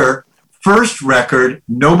over here, first record,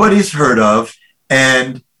 nobody's heard of,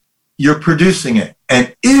 and you're producing it.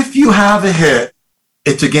 And if you have a hit,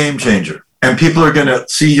 it's a game changer. And people are going to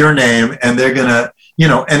see your name, and they're going to, you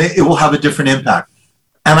know, and it will have a different impact.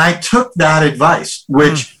 And I took that advice,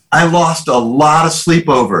 which I lost a lot of sleep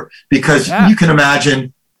over, because you can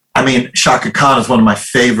imagine, I mean, Chaka Khan is one of my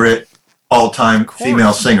favorite all-time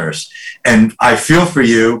female singers. And I Feel For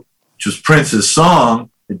You which was Prince's song,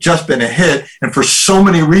 had just been a hit. And for so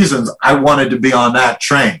many reasons, I wanted to be on that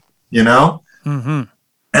train, you know? Mm-hmm.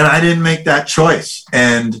 And I didn't make that choice.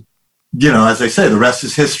 And, you know, as I say, the rest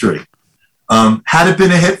is history. Had it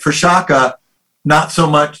been a hit for Chaka, not so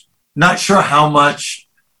much, not sure how much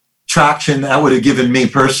traction that would have given me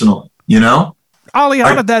personally, you know? Ollie,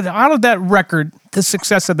 how did that record, the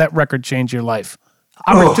success of that record, change your life?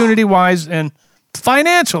 Opportunity-wise and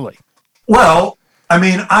financially? Well, I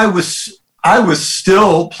mean, I was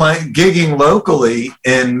still gigging locally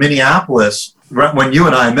in Minneapolis when you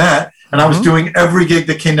and I met, and I was doing every gig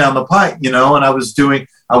that came down the pipe, you know, and I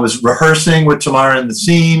was rehearsing with Tamara in the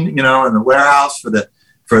Scene, you know, in the Warehouse for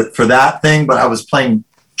that thing, but I was playing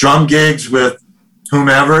drum gigs with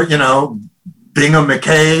whomever, you know, Bingham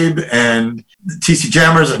McCabe and TC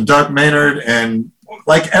Jammers and Doug Maynard and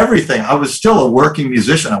like everything. I was still a working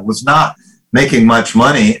musician. I was not making much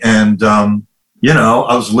money. And, you know,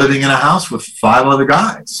 I was living in a house with 5 other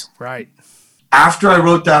guys. Right. After I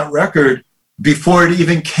wrote that record, before it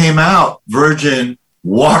even came out, Virgin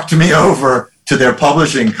walked me over to their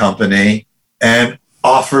publishing company and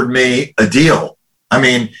offered me a deal. I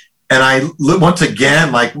mean, and I, once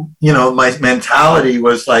again, like, you know, my mentality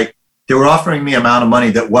was like, they were offering me an amount of money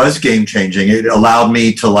that was game changing. It allowed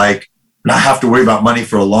me to like not have to worry about money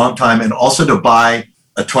for a long time, and also to buy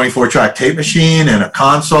a 24-track tape machine and a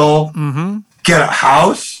console, get a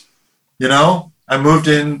house. You know, I moved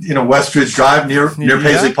in, you know, Westridge Drive near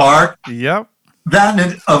Paisley Park. Yep. That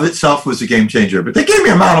in and of itself was a game changer. But they gave me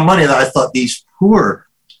an amount of money that I thought, these poor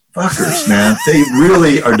fuckers, man, they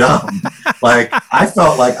really are dumb. Like, I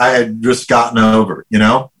felt like I had just gotten over, you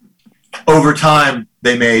know? Over time,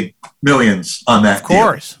 they made millions on that. Of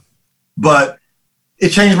course. Deal. But it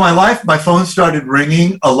changed my life. My phone started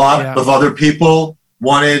ringing. A lot of other people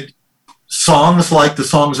wanted songs like the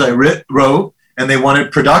songs I wrote, and they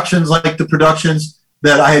wanted productions like the productions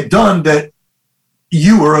that I had done that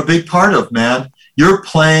you were a big part of, man. Your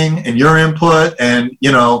playing and your input and,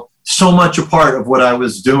 you know, so much a part of what I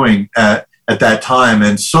was doing at that time,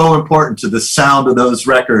 and so important to the sound of those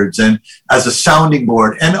records and as a sounding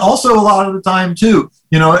board. And also a lot of the time too,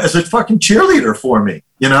 you know, as a fucking cheerleader for me,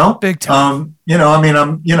 you know, big time. You know, I mean,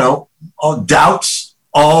 I'm, you know, doubts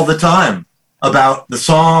all the time about the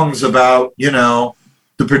songs, about, you know,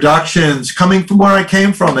 the productions, coming from where I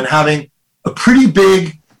came from and having a pretty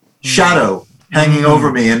big shadow hanging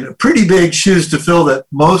over me and pretty big shoes to fill that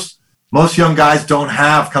most young guys don't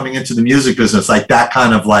have coming into the music business. Like that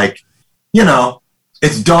kind of like, you know,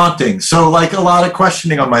 it's daunting. So like a lot of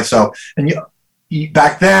questioning on myself. And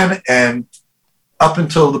back then and up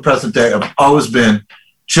until the present day, I've always been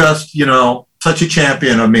just, you know, such a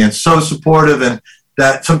champion of me and so supportive. And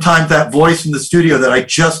that sometimes that voice in the studio that I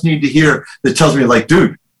just need to hear that tells me like,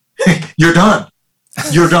 dude, you're done.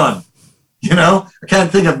 You're done. You know, I can't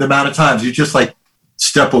think of the amount of times you just like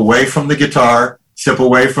step away from the guitar, step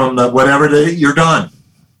away from the whatever, you're done,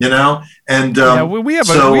 you know? And we have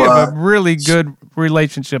a really good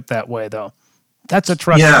relationship that way, though. That's a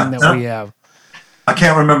trust thing that we have. I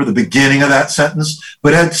can't remember the beginning of that sentence,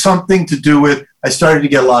 but it had something to do with, I started to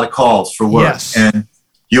get a lot of calls for work. Yes. And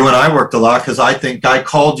you and I worked a lot because I think I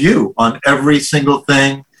called you on every single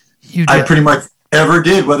thing I pretty much ever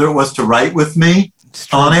did, whether it was to write with me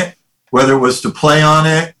on it, whether it was to play on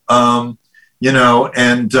it, you know,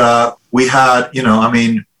 and we had, you know, I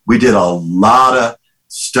mean, we did a lot of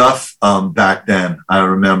stuff back then, I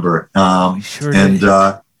remember.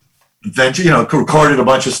 Eventually, you know, recorded a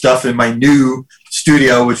bunch of stuff in my new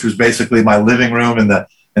studio, which was basically my living room in the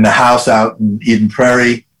house out in Eden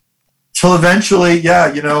Prairie. Till eventually,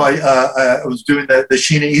 you know, I was doing the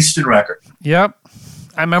Sheena Easton record. Yep,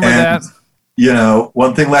 I remember that. You know,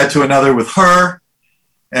 one thing led to another with her,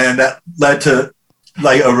 and that led to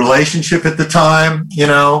like a relationship at the time, you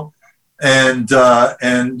know, and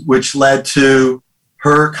which led to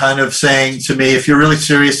her kind of saying to me, if you're really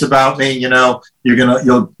serious about me, you know,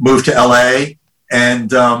 you'll move to LA.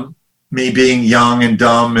 And me being young and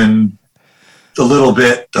dumb and a little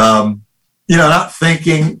bit, you know, not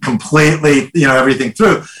thinking completely, you know, everything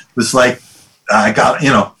through, was like, I got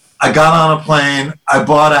on a plane, I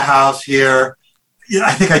bought a house here. You know,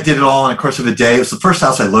 I think I did it all in the course of a day. It was the first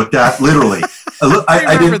house I looked at, literally.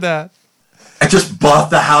 I remember that. I just bought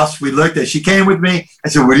the house we looked at. She came with me. I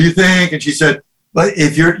said, what do you think? And she said, but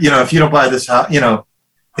if you don't buy this house, you know,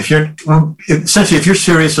 if you're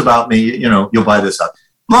serious about me, you know, you'll buy this house.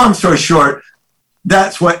 Long story short,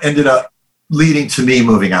 that's what ended up leading to me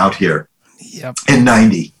moving out here in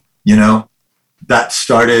 90, you know, that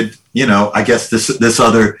started, you know, I guess this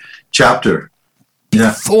other chapter.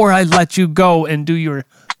 Yeah. Before I let you go and do your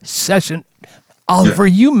session, Oliver,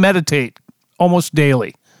 you meditate almost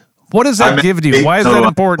daily. What does that give to you? Why is that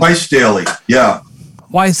important? Twice daily. Yeah.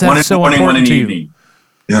 Why is that so important to you?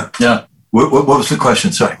 Yeah. Yeah. What was the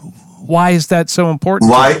question? Sorry. Why is that so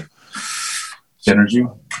important? Why? It's energy.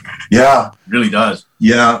 Yeah. It really does.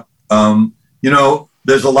 Yeah.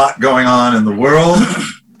 There's a lot going on in the world.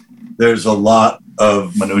 There's a lot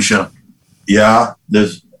of Minutia. Yeah.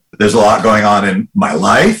 There's a lot going on in my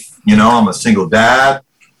life. I'm a single dad.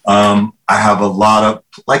 I have a lot of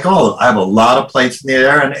plates in the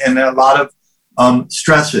air and a lot of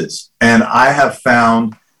stresses. And I have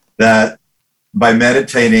found that by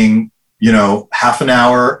meditating, half an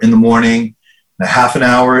hour in the morning, and a half an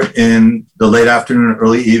hour in the late afternoon,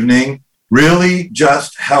 early evening, really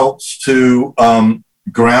just helps to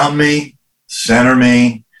ground me, center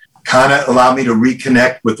me, kind of allow me to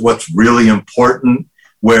reconnect with what's really important,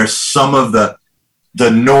 where some of the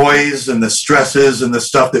noise and the stresses and the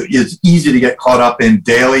stuff that is easy to get caught up in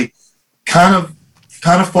daily kind of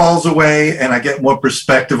falls away, and I get more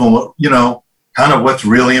perspective on what, kind of what's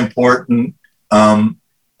really important.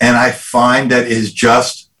 And I find that is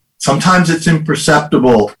just, sometimes it's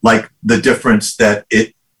imperceptible, like the difference that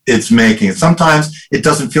it's making. Sometimes it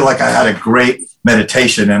doesn't feel like I had a great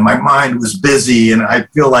meditation and my mind was busy and I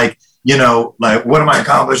feel like, like, what am I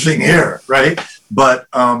accomplishing here? Right. But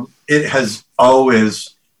it has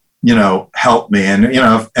always, helped me. And,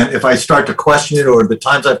 and if I start to question it, or the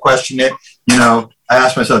times I've questioned it, I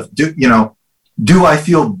ask myself, do I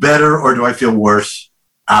feel better or do I feel worse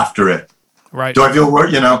after it? Right. Do I feel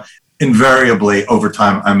worse? Invariably over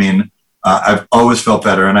time, I've always felt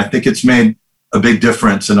better. And I think it's made a big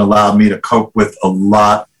difference and allowed me to cope with a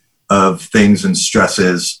lot of things and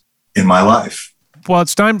stresses in my life. Well,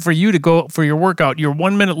 it's time for you to go for your workout. You're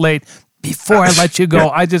 1 minute late. Before I let you go,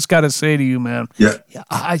 I just got to say to you, man,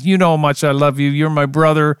 you know how much I love you. You're my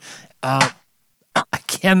brother. I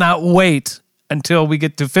cannot wait until we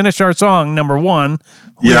get to finish our song, number one.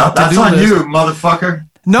 That's on you, motherfucker.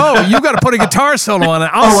 No, you got to put a guitar solo on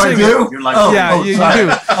it. I'll sing I do? it. You're like, you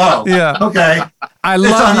do. Oh, yeah. Okay. I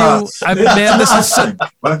love you.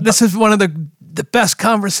 Man, this is one of the best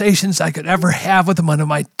conversations I could ever have with one of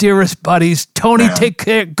my dearest buddies. Tony, take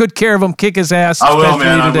good care of him. Kick his ass. I will,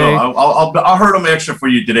 man. Today. I will. I'll hurt him extra for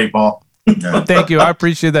you today, Paul. Thank you. I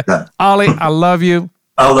appreciate that. Ollie, I love you.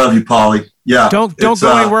 I love you, Paulie. Yeah. Don't go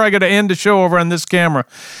anywhere. I got to end the show over on this camera.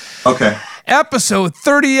 Okay. Episode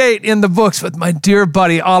 38 in the books with my dear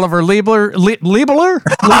buddy, Oliver Liebler. Liebler?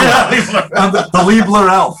 The Liebler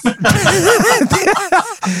elf.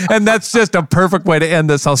 And that's just a perfect way to end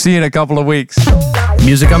this. I'll see you in a couple of weeks.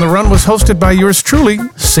 Music on the Run was hosted by yours truly,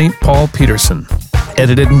 St. Paul Peterson.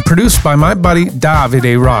 Edited and produced by my buddy,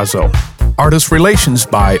 Davide Razzo. Artist relations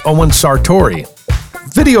by Owen Sartori.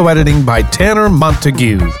 Video editing by Tanner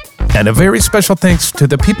Montague. And a very special thanks to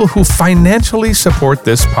the people who financially support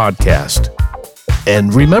this podcast.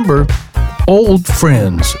 And remember, old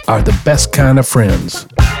friends are the best kind of friends.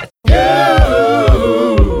 Yeah.